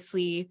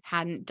obviously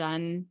hadn't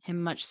done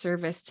him much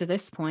service to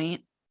this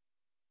point.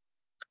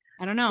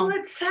 I don't know. Well,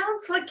 it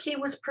sounds like he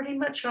was pretty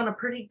much on a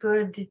pretty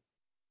good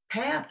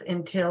path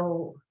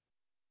until,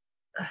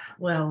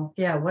 well,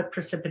 yeah, what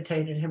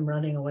precipitated him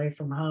running away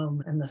from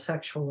home and the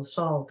sexual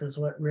assault is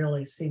what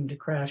really seemed to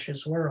crash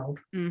his world.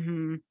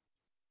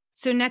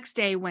 So next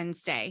day,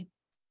 Wednesday,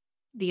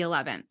 the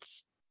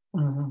 11th,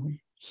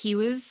 he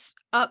was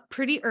up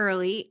pretty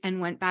early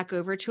and went back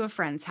over to a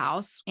friend's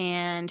house,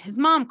 and his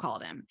mom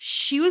called him.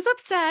 She was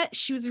upset.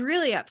 She was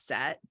really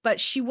upset, but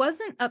she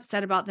wasn't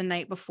upset about the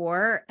night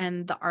before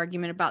and the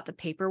argument about the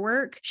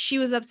paperwork. She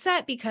was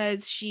upset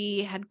because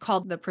she had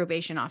called the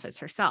probation office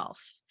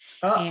herself.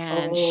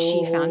 And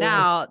she found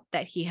out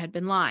that he had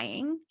been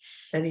lying.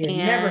 That he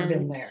had never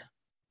been there.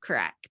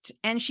 Correct.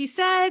 And she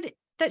said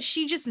that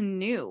she just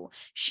knew.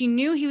 She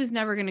knew he was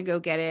never going to go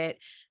get it.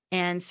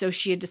 And so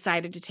she had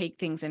decided to take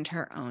things into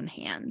her own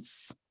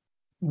hands.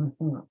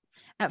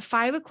 At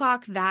 5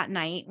 o'clock that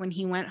night, when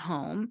he went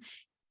home,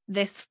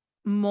 this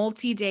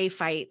multi-day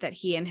fight that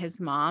he and his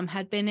mom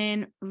had been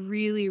in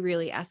really,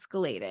 really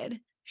escalated.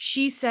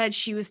 She said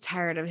she was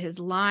tired of his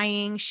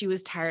lying. She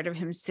was tired of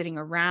him sitting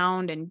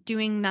around and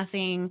doing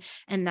nothing,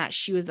 and that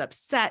she was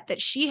upset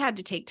that she had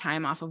to take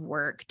time off of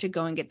work to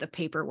go and get the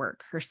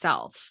paperwork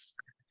herself.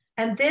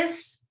 And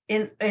this,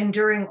 and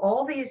during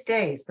all these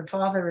days, the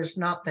father is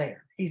not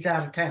there. He's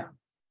out of town.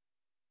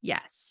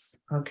 Yes.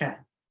 Okay.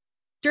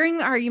 During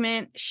the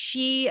argument,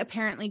 she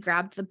apparently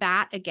grabbed the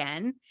bat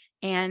again,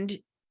 and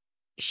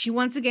she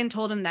once again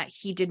told him that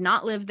he did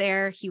not live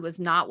there, he was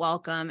not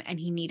welcome, and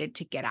he needed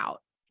to get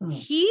out.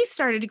 He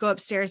started to go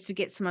upstairs to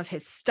get some of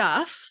his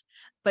stuff,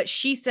 but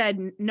she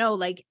said, no,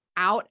 like,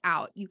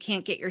 out. You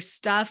can't get your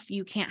stuff.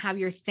 You can't have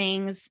your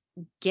things.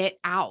 Get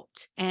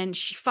out. And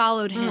she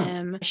followed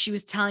him. She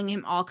was telling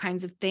him all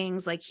kinds of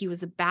things, like he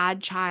was a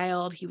bad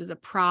child. He was a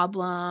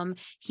problem.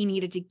 He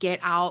needed to get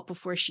out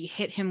before she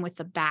hit him with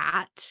the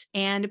bat.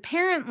 And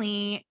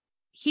apparently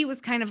he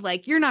was kind of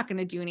like, you're not going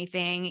to do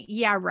anything.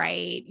 Yeah,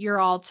 right. You're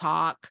all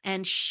talk.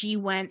 And she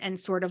went and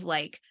sort of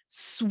like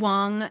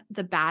swung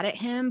the bat at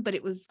him, but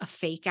it was a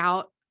fake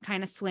out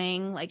kind of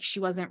swing. Like she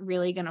wasn't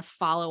really going to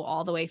follow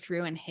all the way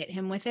through and hit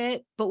him with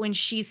it. But when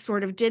she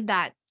sort of did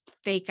that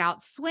fake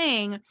out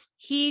swing,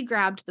 he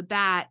grabbed the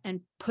bat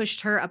and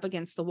pushed her up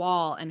against the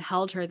wall and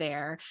held her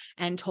there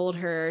and told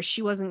her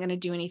she wasn't going to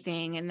do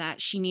anything and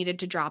that she needed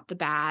to drop the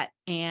bat,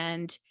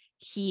 and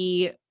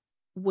he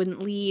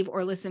wouldn't leave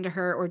or listen to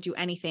her or do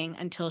anything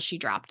until she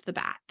dropped the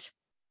bat.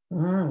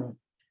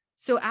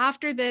 So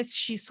after this,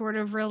 she sort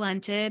of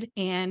relented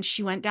and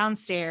she went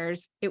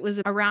downstairs. It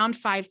was around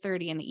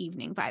 5:30 in the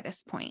evening by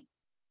this point.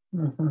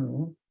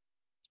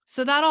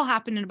 So that all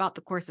happened in about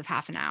the course of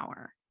half an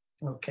hour.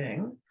 Okay.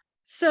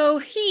 So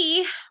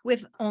he,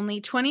 with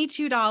only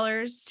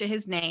 $22 to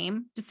his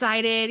name,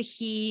 decided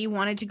he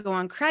wanted to go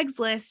on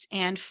Craigslist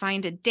and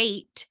find a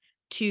date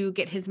to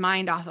get his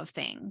mind off of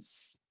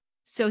things.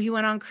 So he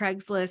went on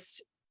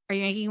Craigslist. Are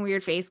you making a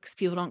weird face because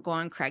people don't go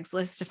on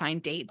Craigslist to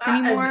find dates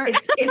anymore?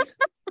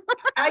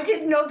 I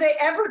didn't know they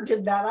ever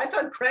did that. I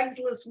thought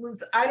Craigslist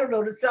was, I don't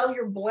know, to sell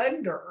your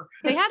blender.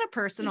 They had a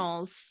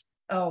personals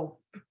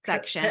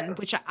section,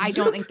 which I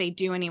don't think they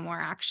do anymore,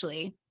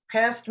 actually.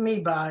 Passed me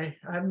by.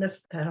 I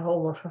missed that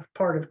whole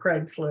part of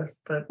Craigslist.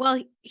 But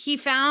well, he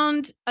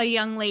found a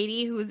young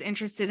lady who was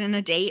interested in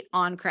a date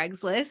on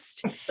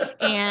Craigslist,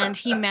 and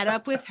he met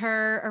up with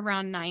her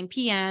around 9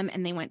 p.m.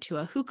 and they went to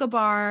a hookah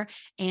bar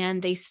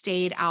and they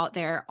stayed out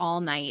there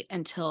all night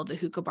until the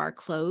hookah bar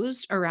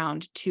closed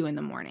around 2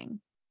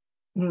 a.m.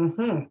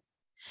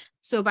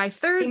 So by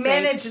Thursday, he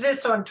managed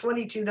this on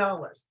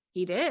 $22.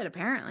 He did,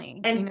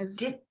 apparently. And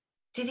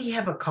did he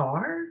have a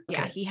car?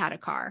 Yeah, he had a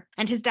car.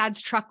 And his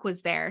dad's truck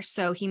was there.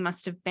 So he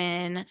must have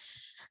been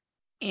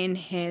in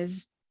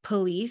his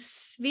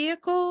police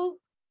vehicle,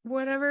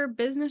 whatever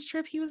business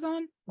trip he was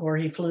on, Or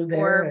he flew there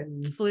or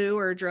and flew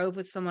or drove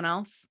with someone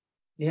else.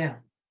 yeah.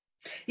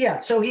 Yeah,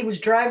 so he was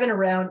driving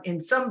around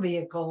in some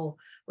vehicle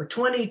with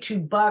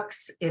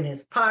 $22 in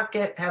his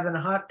pocket, having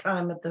a hot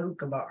time at the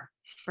hookah bar.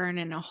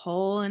 Burning a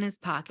hole in his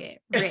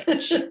pocket.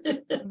 Rich,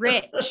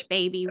 rich,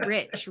 baby,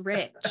 rich,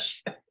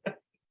 rich.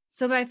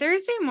 So by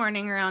Thursday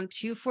morning around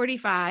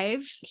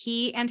 2:45,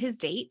 he and his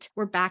date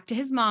were back to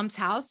his mom's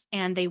house,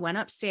 and they went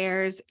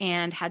upstairs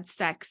and had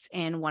sex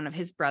in one of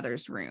his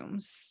brother's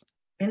rooms.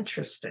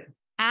 Interesting.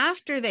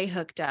 After they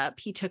hooked up,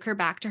 he took her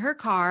back to her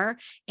car,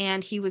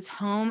 and he was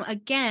home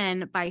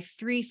again by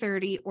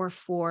 3:30 or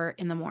 4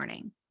 in the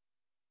morning.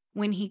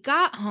 When he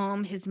got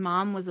home, his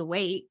mom was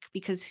awake,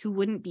 because who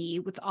wouldn't be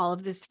with all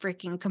of this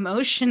freaking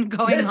commotion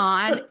going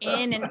on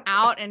in and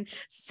out and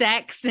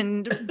sex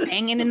and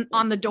banging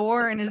on the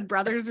door in his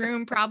brother's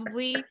room,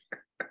 probably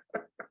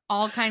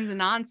all kinds of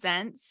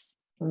nonsense.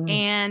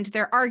 And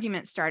their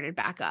argument started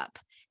back up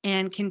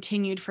and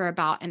continued for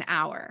about an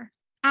hour.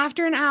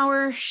 After an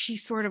hour, she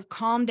sort of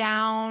calmed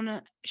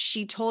down.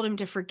 She told him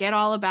to forget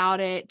all about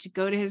it, to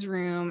go to his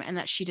room, and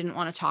that she didn't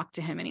want to talk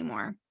to him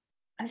anymore.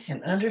 I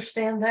can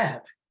understand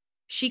that.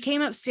 She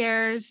came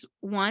upstairs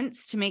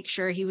once to make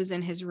sure he was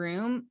in his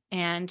room,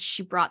 and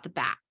she brought the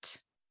bat.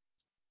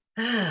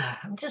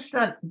 I'm just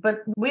not, but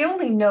we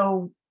only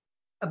know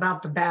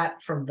about the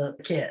bat from the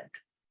kid.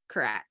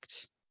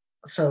 Correct.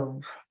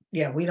 So,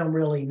 yeah, we don't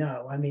really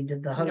know. I mean,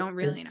 We don't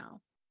really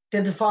know.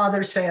 Did the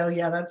father say, oh,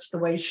 yeah, that's the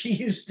way she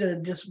used to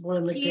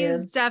discipline the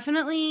kids? He's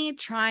definitely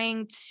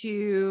trying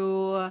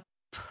to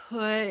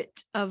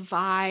put a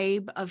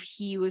vibe of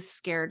he was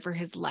scared for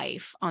his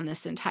life on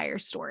this entire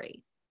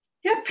story.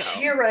 Yep, So-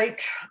 you're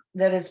right.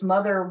 That his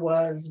mother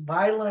was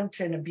violent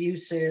and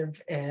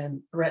abusive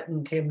and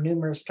threatened him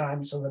numerous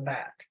times with a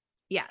bat.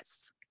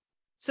 Yes.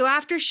 So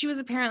after she was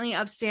apparently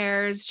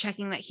upstairs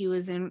checking that he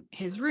was in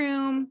his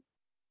room,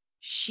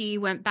 she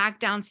went back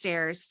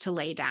downstairs to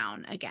lay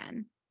down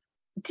again.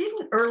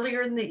 Didn't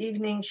earlier in the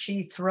evening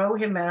she throw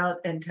him out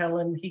and tell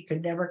him he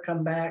could never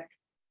come back?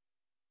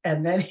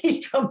 And then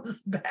he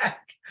comes back.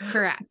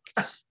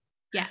 Correct.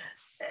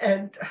 Yes.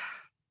 And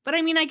But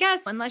I mean, I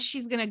guess unless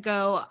she's going to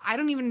go, I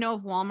don't even know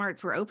if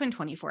Walmarts were open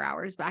 24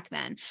 hours back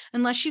then.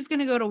 Unless she's going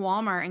to go to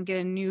Walmart and get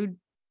a new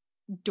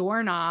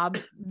doorknob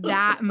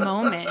that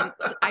moment,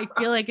 I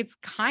feel like it's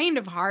kind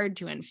of hard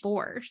to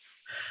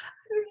enforce.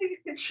 you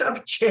can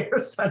shove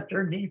chairs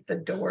underneath the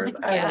doors.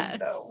 I don't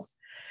know.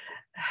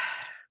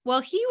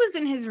 Well, he was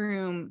in his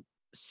room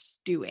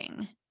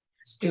stewing.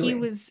 He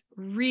was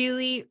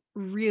really,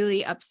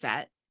 really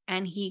upset,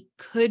 and he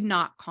could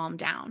not calm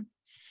down.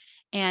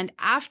 And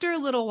after a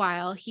little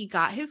while, he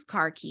got his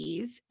car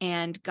keys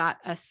and got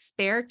a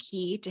spare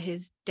key to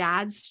his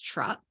dad's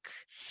truck.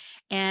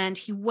 And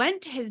he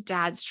went to his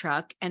dad's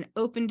truck and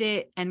opened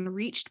it and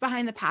reached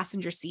behind the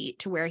passenger seat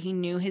to where he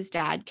knew his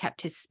dad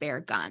kept his spare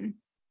gun.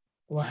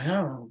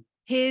 Wow.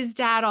 His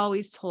dad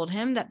always told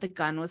him that the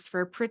gun was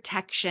for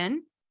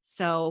protection.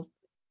 So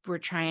we're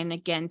trying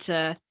again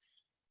to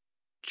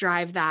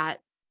drive that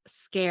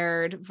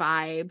scared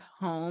vibe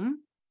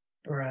home.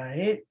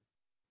 Right.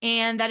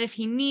 And that if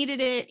he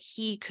needed it,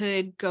 he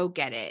could go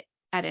get it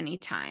at any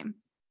time.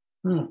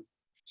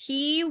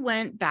 He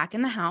went back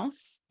in the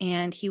house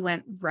and he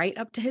went right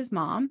up to his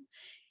mom.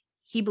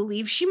 He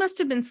believed she must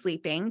have been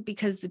sleeping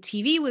because the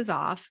TV was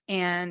off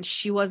and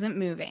she wasn't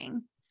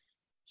moving.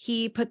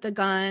 He put the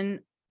gun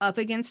up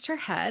against her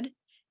head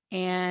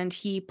and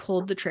he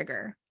pulled the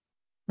trigger.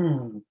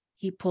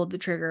 He pulled the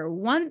trigger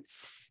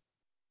once,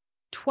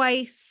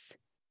 twice,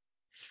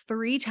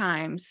 3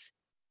 times,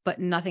 but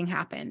nothing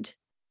happened.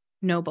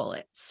 No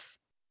bullets.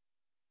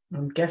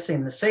 I'm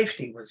guessing the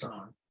safety was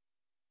on.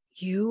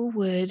 You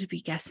would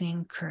be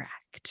guessing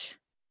correct.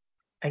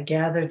 I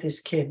gather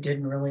this kid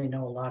didn't really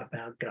know a lot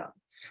about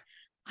guns.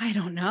 I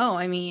don't know.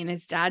 I mean,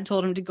 his dad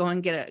told him to go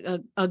and get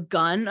a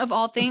gun of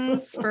all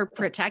things for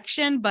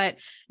protection, but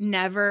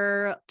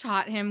never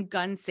taught him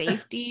gun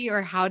safety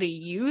or how to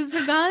use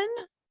a gun.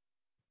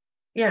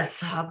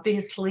 Yes,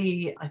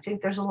 obviously, I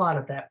think there's a lot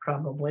of that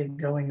probably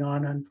going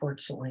on,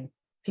 unfortunately.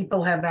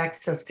 People have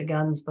access to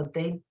guns, but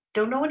they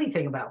don't know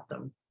anything about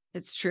them.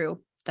 It's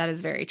true. That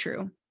is very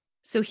true.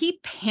 So he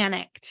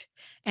panicked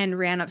and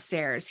ran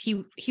upstairs.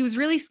 He was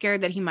really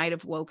scared that he might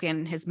have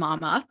woken his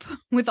mom up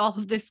with all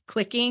of this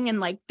clicking and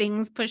like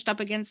things pushed up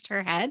against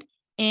her head.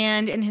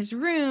 And in his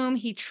room,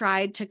 he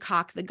tried to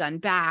cock the gun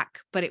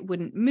back, but it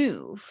wouldn't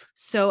move.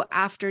 So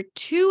after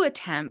 2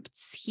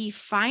 attempts, he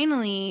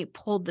finally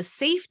pulled the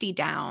safety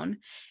down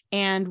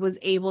and was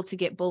able to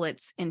get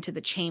bullets into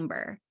the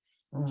chamber.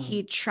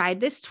 He tried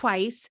this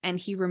twice and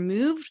he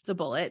removed the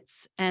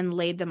bullets and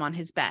laid them on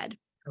his bed.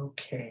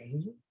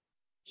 Okay.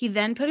 He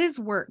then put his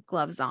work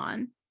gloves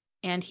on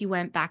and he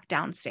went back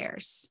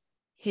downstairs.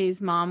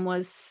 His mom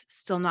was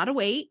still not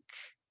awake.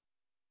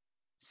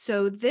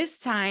 So this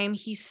time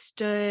he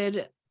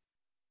stood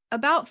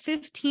about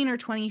 15 or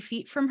 20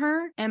 feet from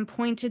her and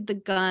pointed the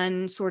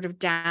gun sort of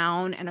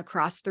down and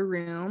across the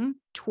room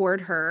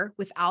toward her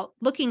without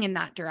looking in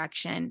that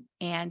direction.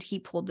 And he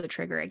pulled the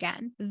trigger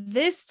again.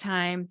 This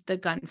time, the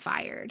gun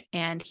fired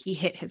and he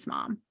hit his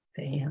mom.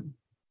 Damn.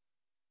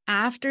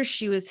 After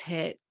she was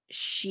hit,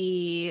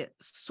 she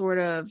sort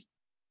of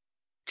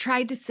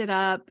tried to sit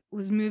up,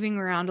 was moving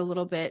around a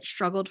little bit,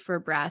 struggled for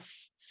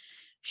breath.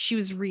 She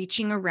was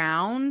reaching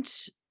around,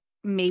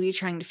 maybe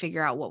trying to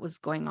figure out what was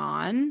going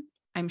on.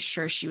 I'm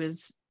sure she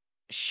was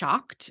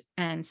shocked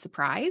and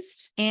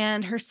surprised.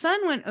 And her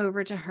son went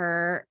over to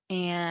her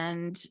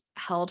and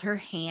held her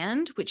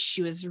hand, which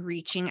she was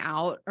reaching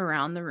out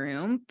around the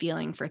room,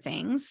 feeling for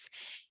things.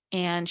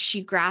 And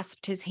she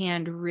grasped his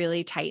hand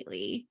really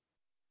tightly.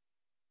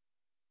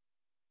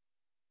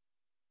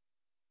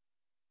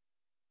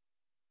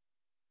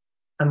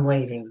 I'm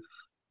waiting.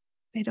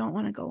 I don't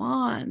want to go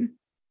on.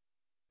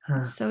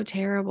 It's so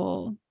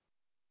terrible.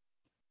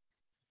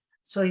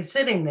 So he's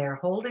sitting there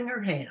holding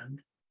her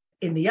hand.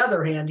 In the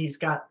other hand, he's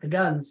got the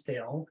gun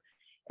still,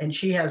 and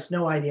she has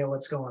no idea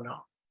what's going on.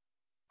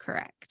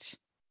 Correct.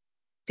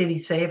 Did he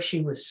say if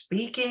she was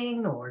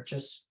speaking or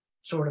just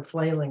sort of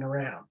flailing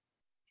around?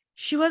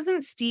 She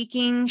wasn't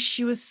speaking.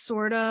 She was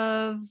sort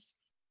of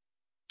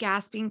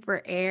gasping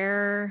for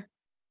air.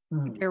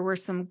 There were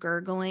some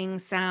gurgling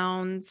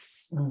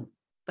sounds,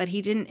 but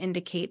he didn't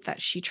indicate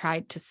that she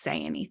tried to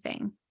say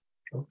anything.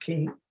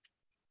 Okay.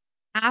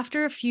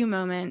 After a few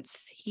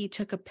moments, he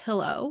took a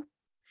pillow,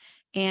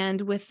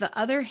 and with the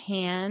other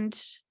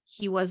hand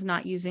he was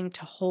not using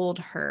to hold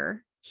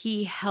her,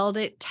 he held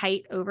it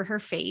tight over her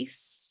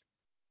face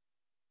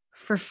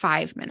for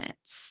 5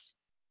 minutes.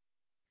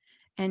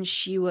 And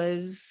she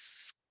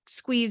was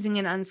squeezing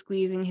and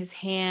unsqueezing his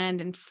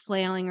hand and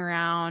flailing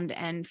around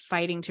and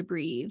fighting to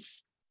breathe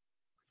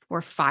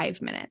for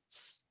 5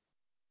 minutes.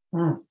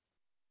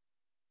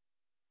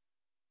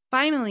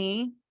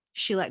 Finally,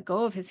 she let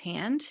go of his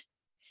hand,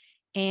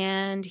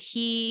 and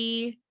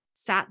he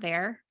sat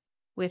there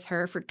with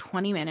her for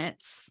 20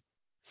 minutes,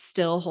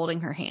 still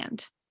holding her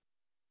hand.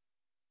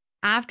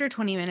 After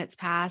 20 minutes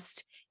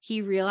passed,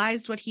 he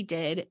realized what he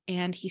did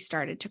and he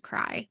started to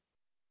cry.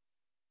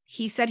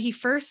 He said he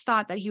first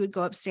thought that he would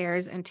go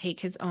upstairs and take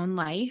his own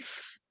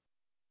life,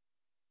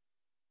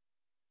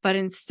 but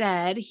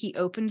instead he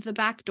opened the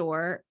back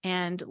door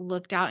and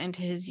looked out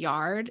into his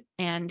yard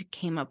and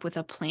came up with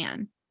a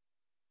plan.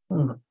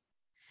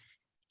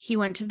 He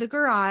went to the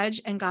garage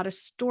and got a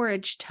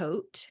storage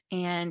tote,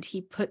 and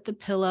he put the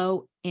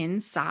pillow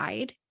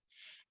inside,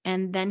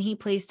 and then he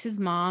placed his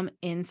mom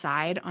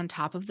inside on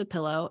top of the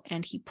pillow,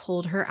 and he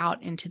pulled her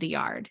out into the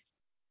yard.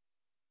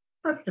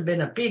 Must have been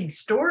a big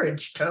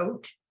storage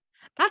tote.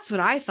 That's what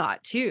I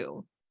thought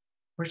too.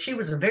 Where she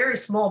was a very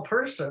small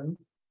person.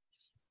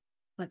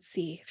 Let's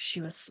see if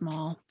she was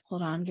small.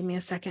 Hold on, give me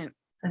a second.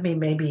 I mean,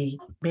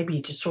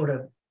 maybe just sort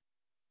of,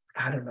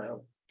 I don't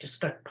know, just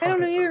stuck. I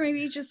don't know either.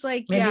 Maybe just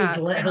like, maybe her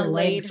her laid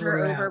legs her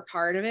were over out.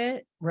 part of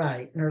it.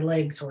 Right. And her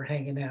legs were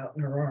hanging out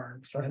in her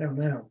arms. I don't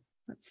know.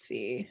 Let's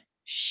see.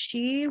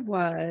 She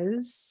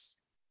was,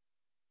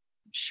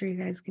 I'm sure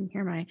you guys can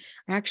hear I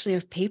actually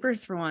have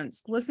papers for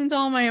once. Listen to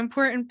all my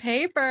important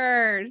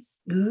papers.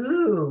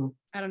 Ooh.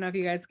 I don't know if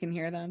you guys can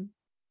hear them.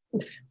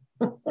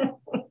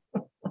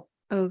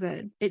 Oh,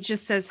 good. It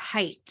just says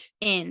height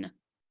in.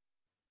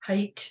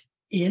 Height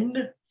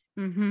in?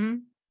 Mm-hmm.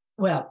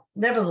 Well,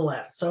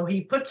 nevertheless, so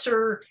he puts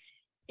her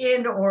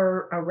in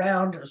or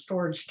around a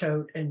storage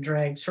tote and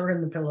drags her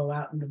and the pillow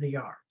out into the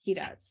yard. He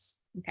does.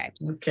 Okay.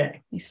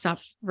 Okay. He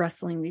stopped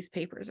rustling these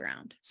papers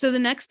around. So the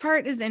next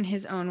part is in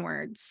his own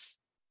words.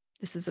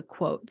 This is a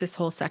quote. This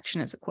whole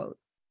section is a quote.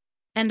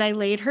 "And I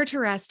laid her to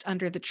rest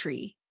under the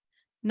tree.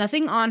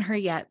 Nothing on her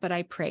yet, but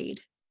I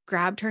prayed,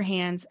 grabbed her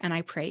hands, and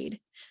I prayed.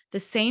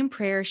 The same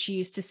prayer she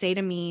used to say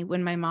to me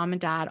when my mom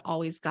and dad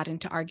always got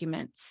into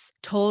arguments,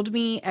 told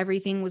me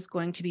everything was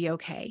going to be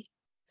okay.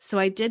 So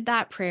I did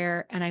that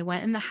prayer, and I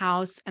went in the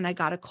house and I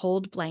got a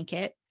cold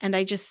blanket, and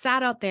I just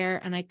sat out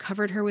there and I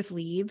covered her with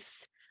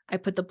leaves. I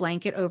put the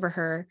blanket over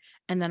her,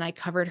 and then I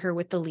covered her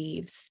with the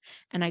leaves,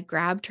 and I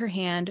grabbed her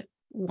hand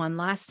one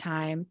last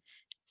time,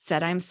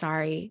 said, 'I'm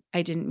sorry.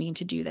 I didn't mean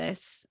to do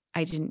this.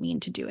 I didn't mean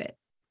to do it.'"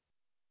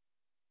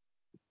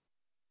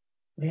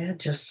 Yeah,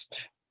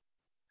 just.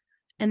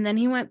 And then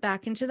he went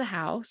back into the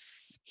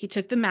house. He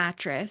took the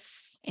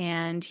mattress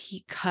and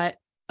he cut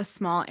a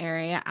small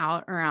area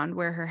out around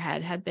where her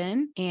head had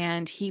been,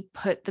 and he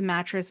put the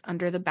mattress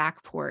under the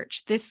back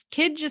porch. This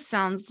kid just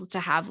sounds to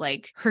have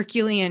like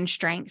Herculean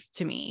strength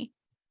to me.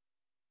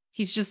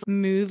 He's just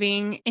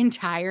moving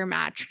entire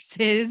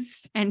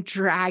mattresses and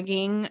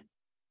dragging,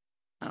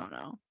 I don't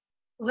know.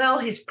 Well,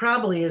 he's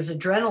probably, his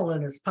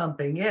adrenaline is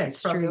pumping. Yeah, he's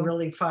That's probably true.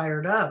 really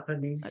fired up,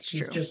 and he's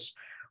just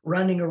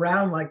running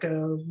around like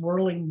a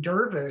whirling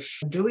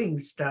dervish doing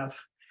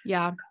stuff.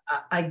 Yeah.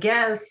 I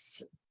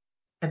guess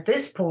at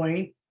this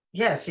point,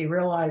 yes, he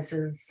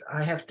realizes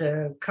I have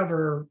to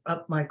cover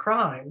up my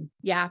crime.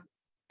 Yeah.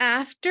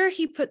 After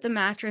he put the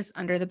mattress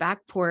under the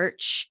back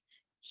porch,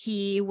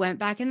 He went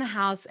back in the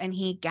house and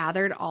he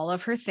gathered all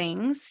of her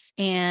things.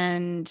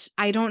 And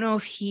I don't know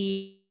if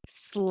he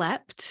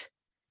slept.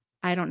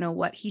 I don't know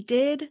what he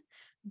did,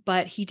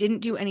 but he didn't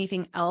do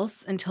anything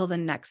else until the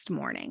next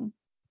morning.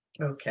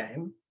 Okay.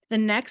 The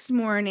next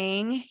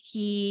morning,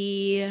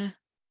 he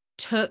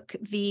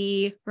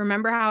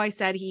remember how I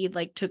said he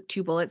like took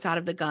 2 bullets out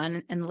of the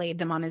gun and laid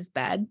them on his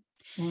bed?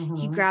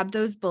 He grabbed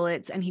those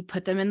bullets and he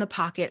put them in the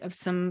pocket of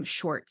some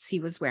shorts he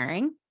was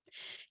wearing.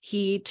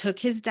 He took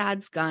his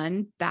dad's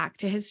gun back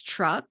to his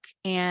truck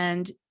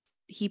and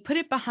he put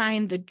it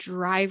behind the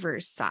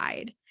driver's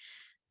side.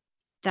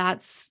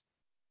 That's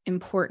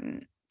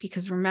important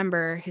because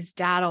remember, his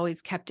dad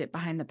always kept it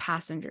behind the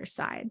passenger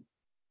side.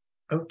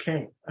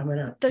 Okay. I'm going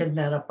to pin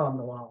that up on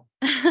the wall.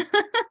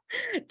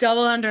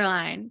 Double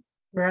underline.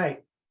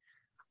 Right.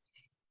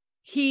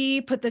 He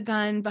put the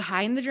gun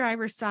behind the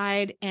driver's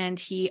side and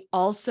he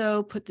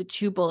also put the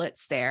 2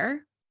 bullets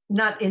there.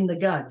 Not in the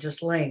gun,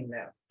 just laying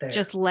there.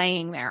 Just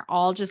laying there,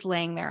 all just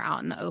laying there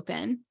out in the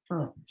open.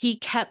 He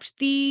kept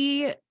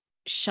the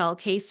shell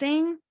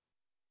casing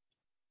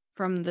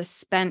from the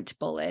spent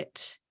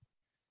bullet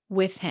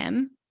with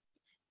him,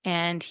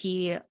 and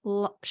he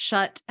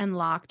shut and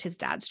locked his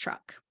dad's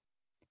truck.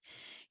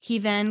 He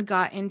then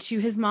got into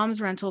his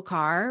mom's rental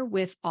car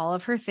with all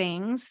of her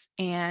things,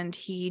 and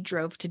he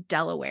drove to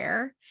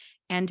Delaware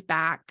and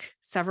back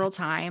several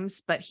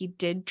times, but he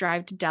did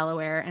drive to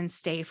Delaware and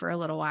stay for a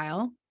little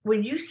while.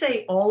 When you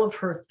say all of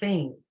her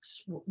things,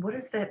 what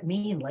does that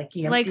mean? Like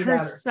he emptied like her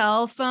out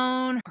cell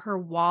phone, her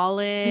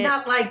wallet.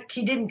 Not like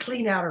he didn't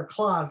clean out her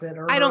closet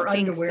or I don't her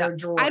think underwear so.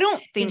 drawer. I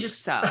don't think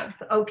so.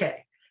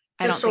 Okay.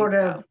 I don't Just sort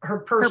think of so. her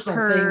personal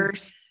Her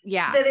purse, things.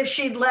 yeah. That if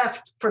she'd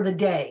left for the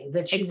day,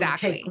 that she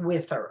Exactly. would take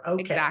with her.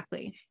 Okay.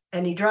 Exactly.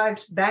 And he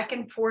drives back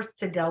and forth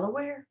to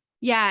Delaware?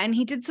 Yeah. And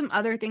he did some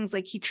other things,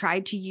 like he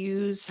tried to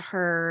use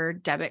her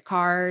debit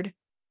card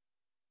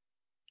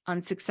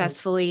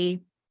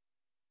unsuccessfully.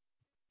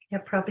 Yeah,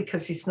 probably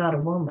because he's not a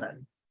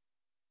woman.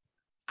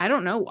 I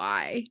don't know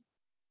why.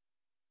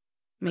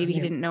 Maybe he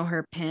didn't know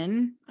her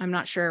PIN. I'm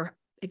not sure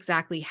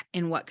exactly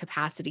in what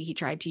capacity he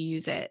tried to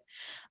use it,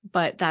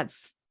 but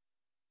that's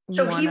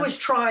so he was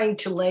trying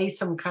to lay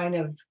some kind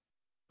of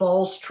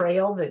false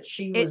trail that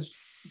she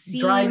was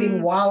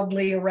driving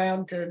wildly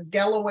around to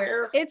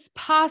Delaware. It's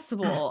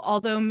possible,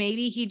 although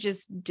maybe he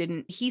just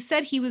didn't. He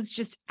said he was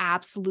just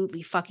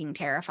absolutely fucking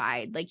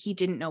terrified. Like he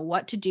didn't know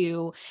what to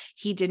do.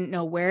 He didn't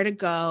know where to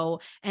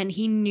go. And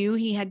he knew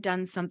he had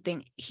done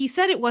something. He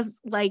said it was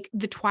like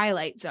the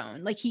Twilight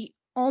Zone. Like he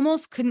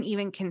almost couldn't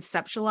even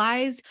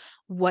conceptualize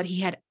what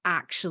he had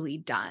actually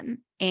done.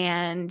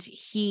 And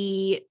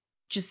he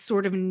just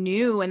sort of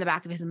knew in the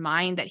back of his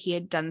mind that he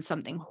had done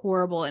something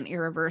horrible and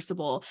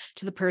irreversible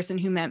to the person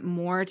who meant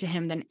more to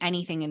him than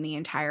anything in the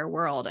entire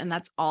world. And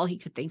that's all he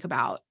could think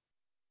about.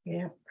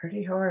 Yeah,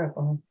 pretty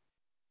horrible.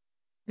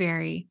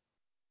 Very.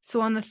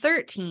 So on the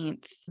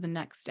 13th, the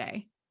next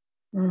day.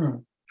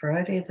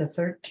 Friday the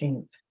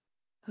 13th.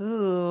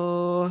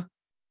 Oh,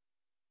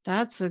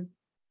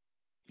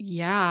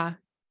 yeah.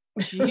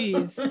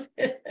 Jeez.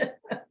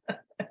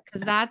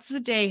 Because that's the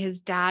day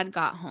his dad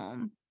got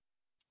home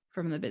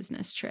from the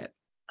business trip.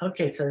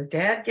 Okay, so his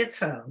dad gets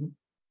home.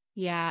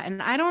 Yeah,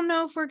 and I don't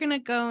know if we're gonna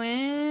go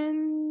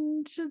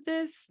into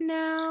this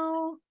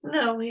now.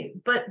 No,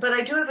 but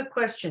I do have a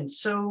question.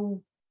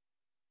 So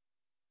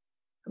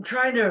I'm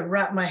trying to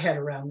wrap my head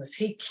around this.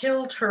 He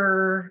killed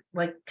her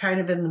like kind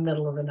of in the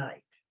middle of the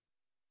night,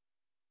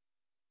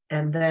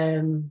 and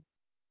then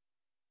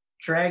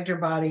dragged her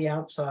body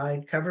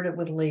outside, covered it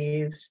with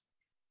leaves,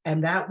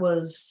 and that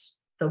was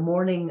the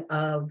morning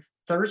of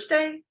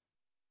Thursday.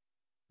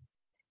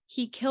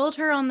 He killed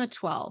her on the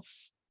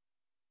 12th,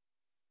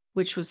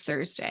 which was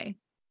Thursday.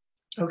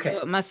 Okay. So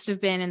it must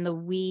have been in the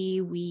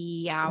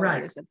wee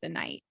hours of the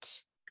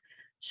night.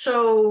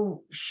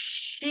 So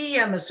she,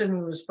 I'm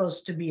assuming, was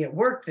supposed to be at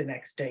work the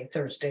next day,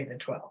 Thursday the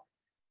 12th.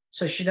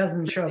 So she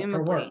doesn't show up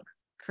for work.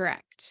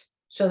 Correct.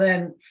 So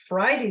then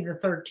Friday the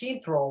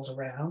 13th rolls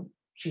around.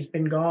 She's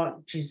been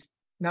gone. She's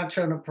not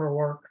shown up for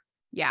work.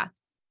 Yeah.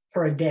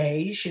 For a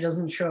day. She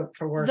doesn't show up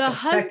for work. The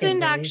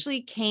husband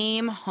actually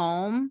came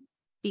home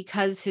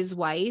because his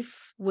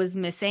wife was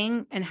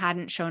missing and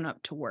hadn't shown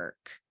up to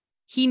work.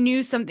 He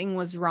knew something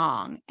was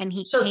wrong and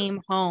he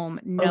came home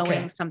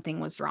knowing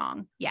something was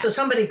wrong. Yes. So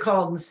somebody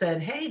called and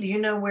said, hey, do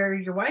you know where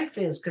your wife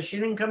is? Because she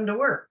didn't come to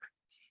work.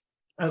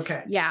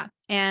 Okay. Yeah.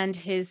 And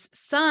his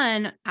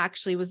son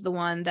actually was the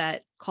one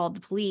that called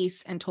the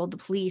police and told the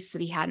police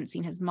that he hadn't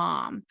seen his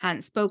mom,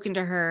 hadn't spoken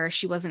to her.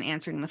 She wasn't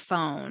answering the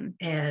phone.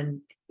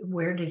 And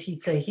where did he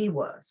say he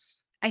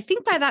was? I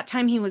think by that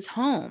time he was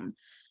home.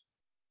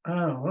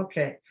 Oh,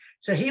 okay.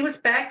 So he was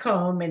back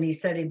home and he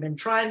said he'd been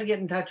trying to get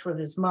in touch with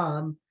his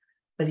mom,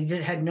 but he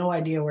had no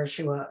idea where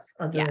she was,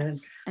 other than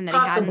and that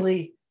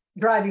possibly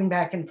driving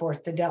back and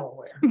forth to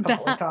Delaware a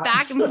couple of times.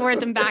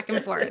 Back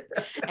and forth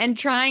and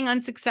trying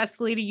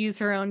unsuccessfully to use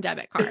her own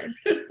debit card.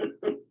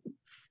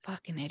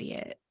 Fucking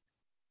idiot.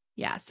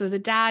 Yeah. So the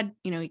dad,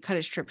 he cut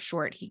his trip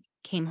short. He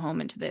came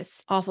home into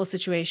this awful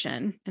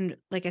situation. And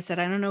like I said,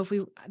 I don't know if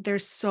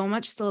there's so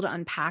much still to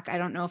unpack. I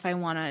don't know if I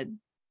want to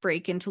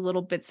break into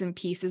little bits and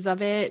pieces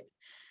of it.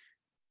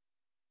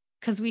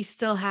 Because we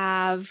still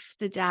have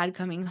the dad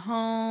coming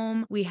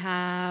home. We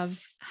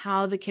have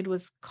how the kid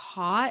was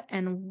caught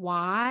and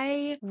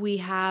why. We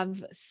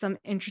have some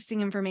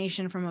interesting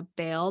information from a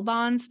bail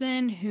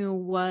bondsman who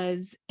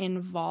was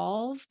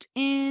involved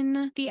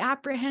in the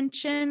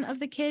apprehension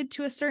of the kid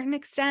to a certain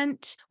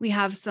extent. We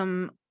have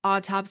some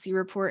autopsy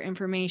report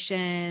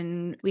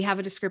information. We have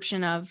a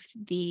description of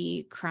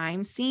the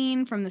crime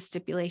scene from the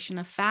stipulation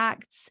of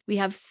facts. We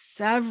have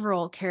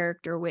several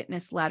character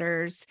witness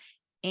letters.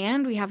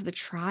 And we have the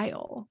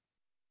trial.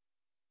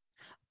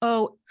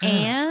 Oh,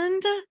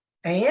 and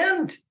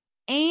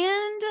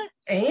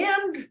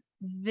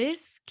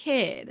this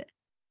kid,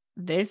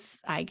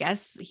 I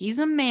guess he's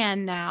a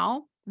man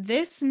now.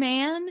 This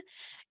man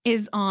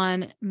is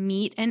on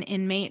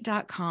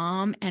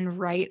meetandinmate.com and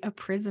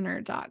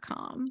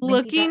writeaprisoner.com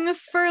looking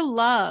for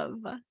love.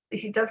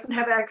 He doesn't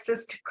have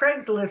access to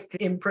Craigslist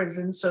in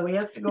prison, so he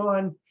has to go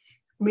on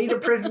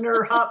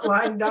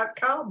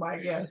meetaprisonerhotline.com, I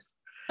guess.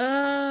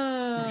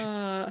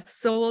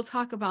 So we'll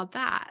talk about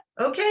that.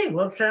 Okay,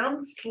 well,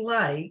 sounds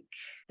like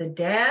the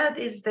dad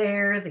is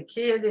there. The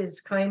kid is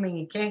claiming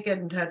he can't get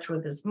in touch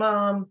with his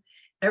mom.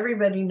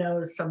 Everybody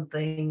knows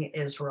something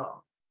is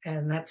wrong.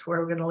 And that's where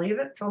we're going to leave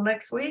it till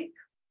next week?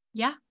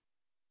 Yeah.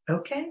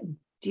 Okay.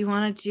 Do you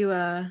want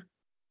to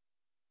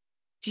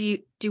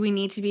do we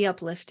need to be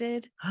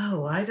uplifted?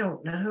 Oh, I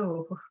don't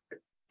know.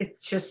 It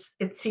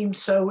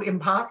seems so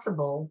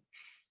impossible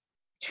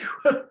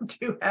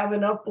to have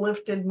an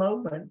uplifted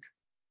moment.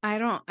 I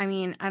don't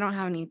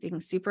have anything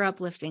super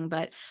uplifting,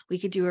 but we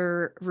could do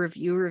a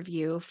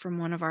review from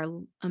one of our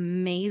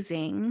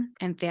amazing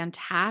and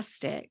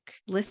fantastic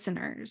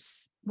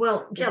listeners.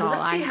 Well, yeah,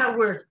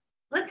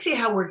 let's see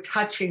how we're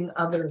touching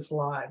others'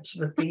 lives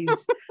with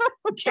these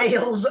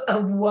tales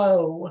of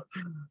woe.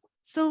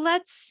 So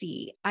let's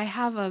see. I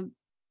have a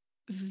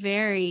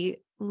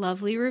very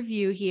lovely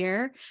review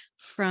here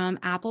from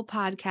Apple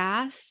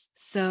Podcasts.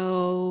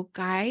 So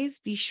guys,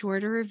 be sure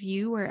to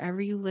review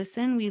wherever you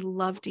listen. We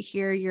love to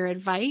hear your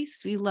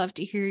advice. We love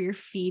to hear your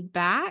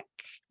feedback.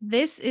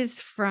 This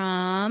is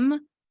from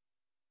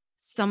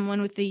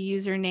someone with the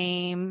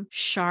username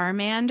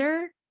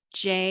Charmander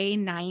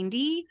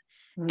J90.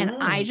 And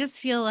I just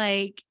feel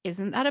like,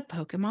 isn't that a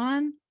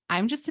Pokemon?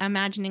 I'm just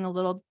imagining a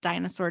little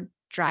dinosaur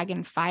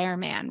dragon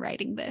fireman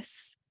writing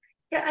this.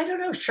 Yeah, I don't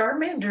know.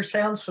 Charmander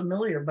sounds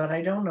familiar, but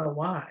I don't know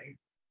why.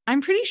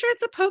 I'm pretty sure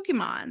it's a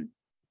Pokemon.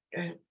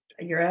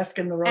 You're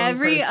asking the wrong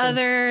Every person.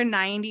 other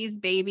 90s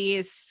baby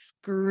is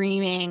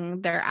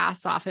screaming their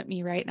ass off at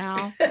me right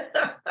now.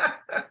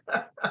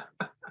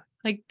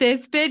 Like,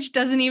 this bitch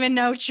doesn't even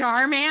know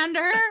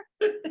Charmander.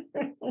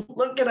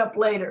 Look it up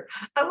later.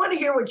 I want to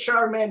hear what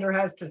Charmander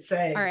has to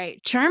say. All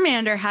right.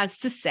 Charmander has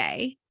to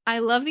say, I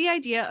love the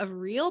idea of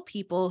real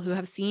people who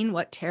have seen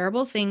what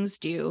terrible things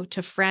do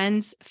to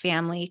friends,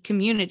 family,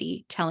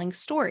 community, telling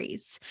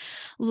stories.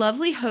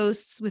 Lovely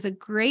hosts with a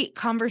great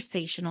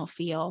conversational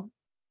feel.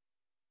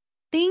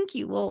 Thank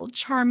you, little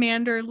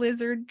Charmander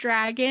lizard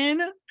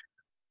dragon.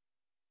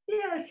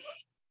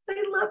 Yes,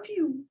 I love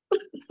you.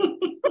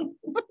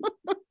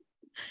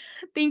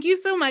 Thank you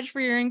so much for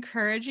your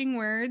encouraging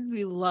words.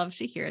 We love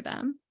to hear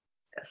them.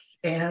 Yes,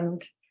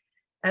 and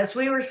as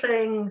we were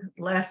saying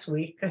last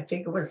week, I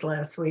think it was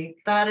last week,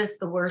 that is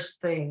the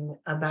worst thing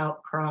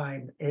about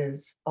crime,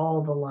 is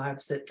all the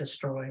lives it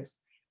destroys.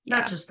 Yeah.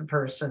 Not just the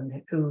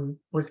person who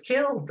was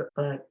killed,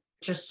 but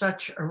just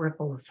such a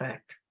ripple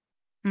effect.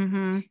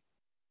 Mm-hmm.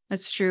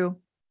 That's true.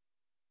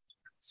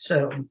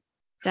 So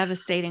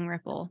devastating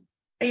ripple.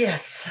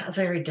 Yes, a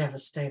very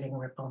devastating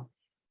ripple.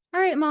 All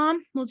right,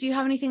 Mom. Well, do you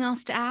have anything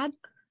else to add?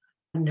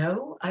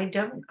 No, I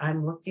don't.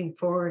 I'm looking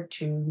forward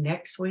to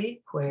next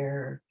week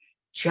where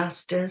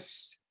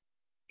justice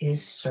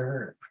is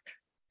served.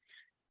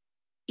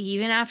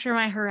 Even after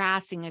my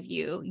harassing of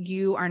you,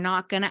 you are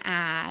not going to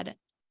add.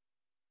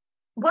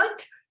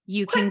 What?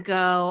 You can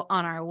go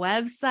on our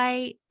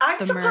website.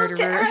 I'm supposed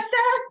to add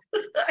that?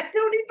 I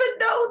don't even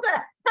know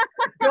that.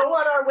 Go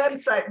on our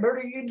website,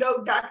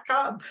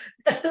 murderyounknow.com.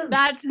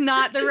 That's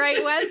not the right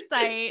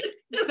website.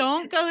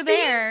 Don't go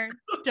there.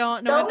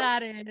 Don't know what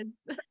that is.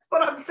 That's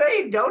what I'm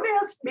saying. Don't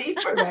ask me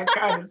for that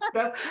kind of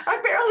stuff. I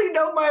barely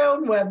know my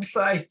own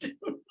website.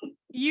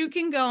 You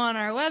can go on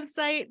our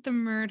website,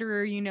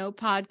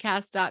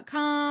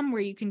 themurdereryouKnowPodcast.com,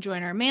 where you can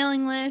join our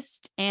mailing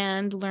list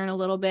and learn a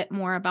little bit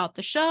more about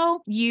the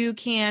show. You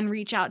can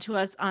reach out to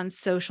us on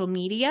social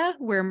media.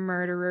 We're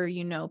Murderer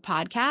You Know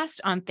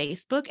Podcast on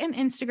Facebook and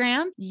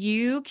Instagram.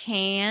 You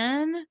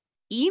can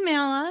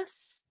email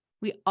us.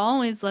 We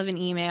always love an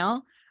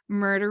email.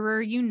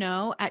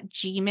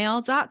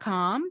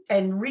 murdereryouKnow@gmail.com.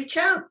 And reach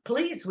out,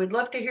 please. We'd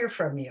love to hear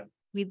from you.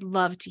 We'd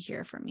love to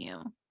hear from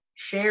you.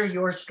 Share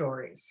your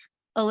stories.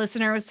 A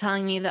listener was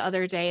telling me the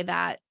other day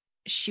that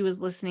she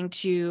was listening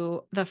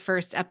to the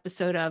first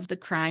episode of The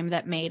Crime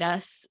That Made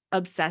Us,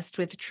 obsessed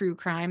with true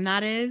crime,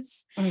 that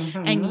is.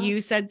 Mm-hmm. And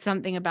you said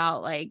something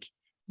about like,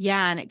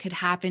 Yeah, and it could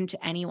happen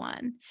to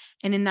anyone.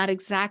 And in that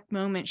exact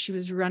moment, she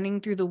was running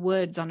through the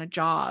woods on a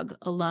jog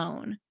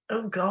alone.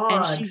 Oh And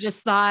God. she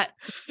just thought,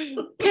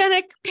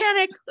 panic,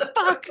 panic,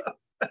 fuck,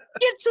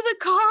 get to the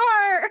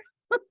car.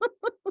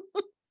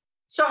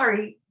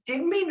 Sorry,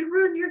 didn't mean to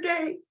ruin your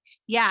day.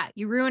 Yeah,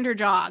 you ruined her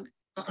jog.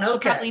 She'll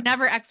probably Okay.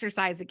 never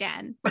exercise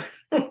again.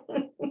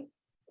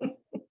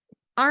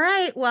 All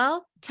right.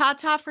 Well,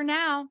 ta-ta for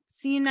now.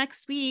 See you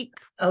next week.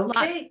 Lots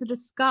Okay. to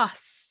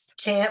discuss.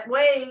 Can't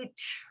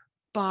wait.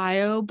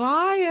 Bio.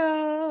 Bye.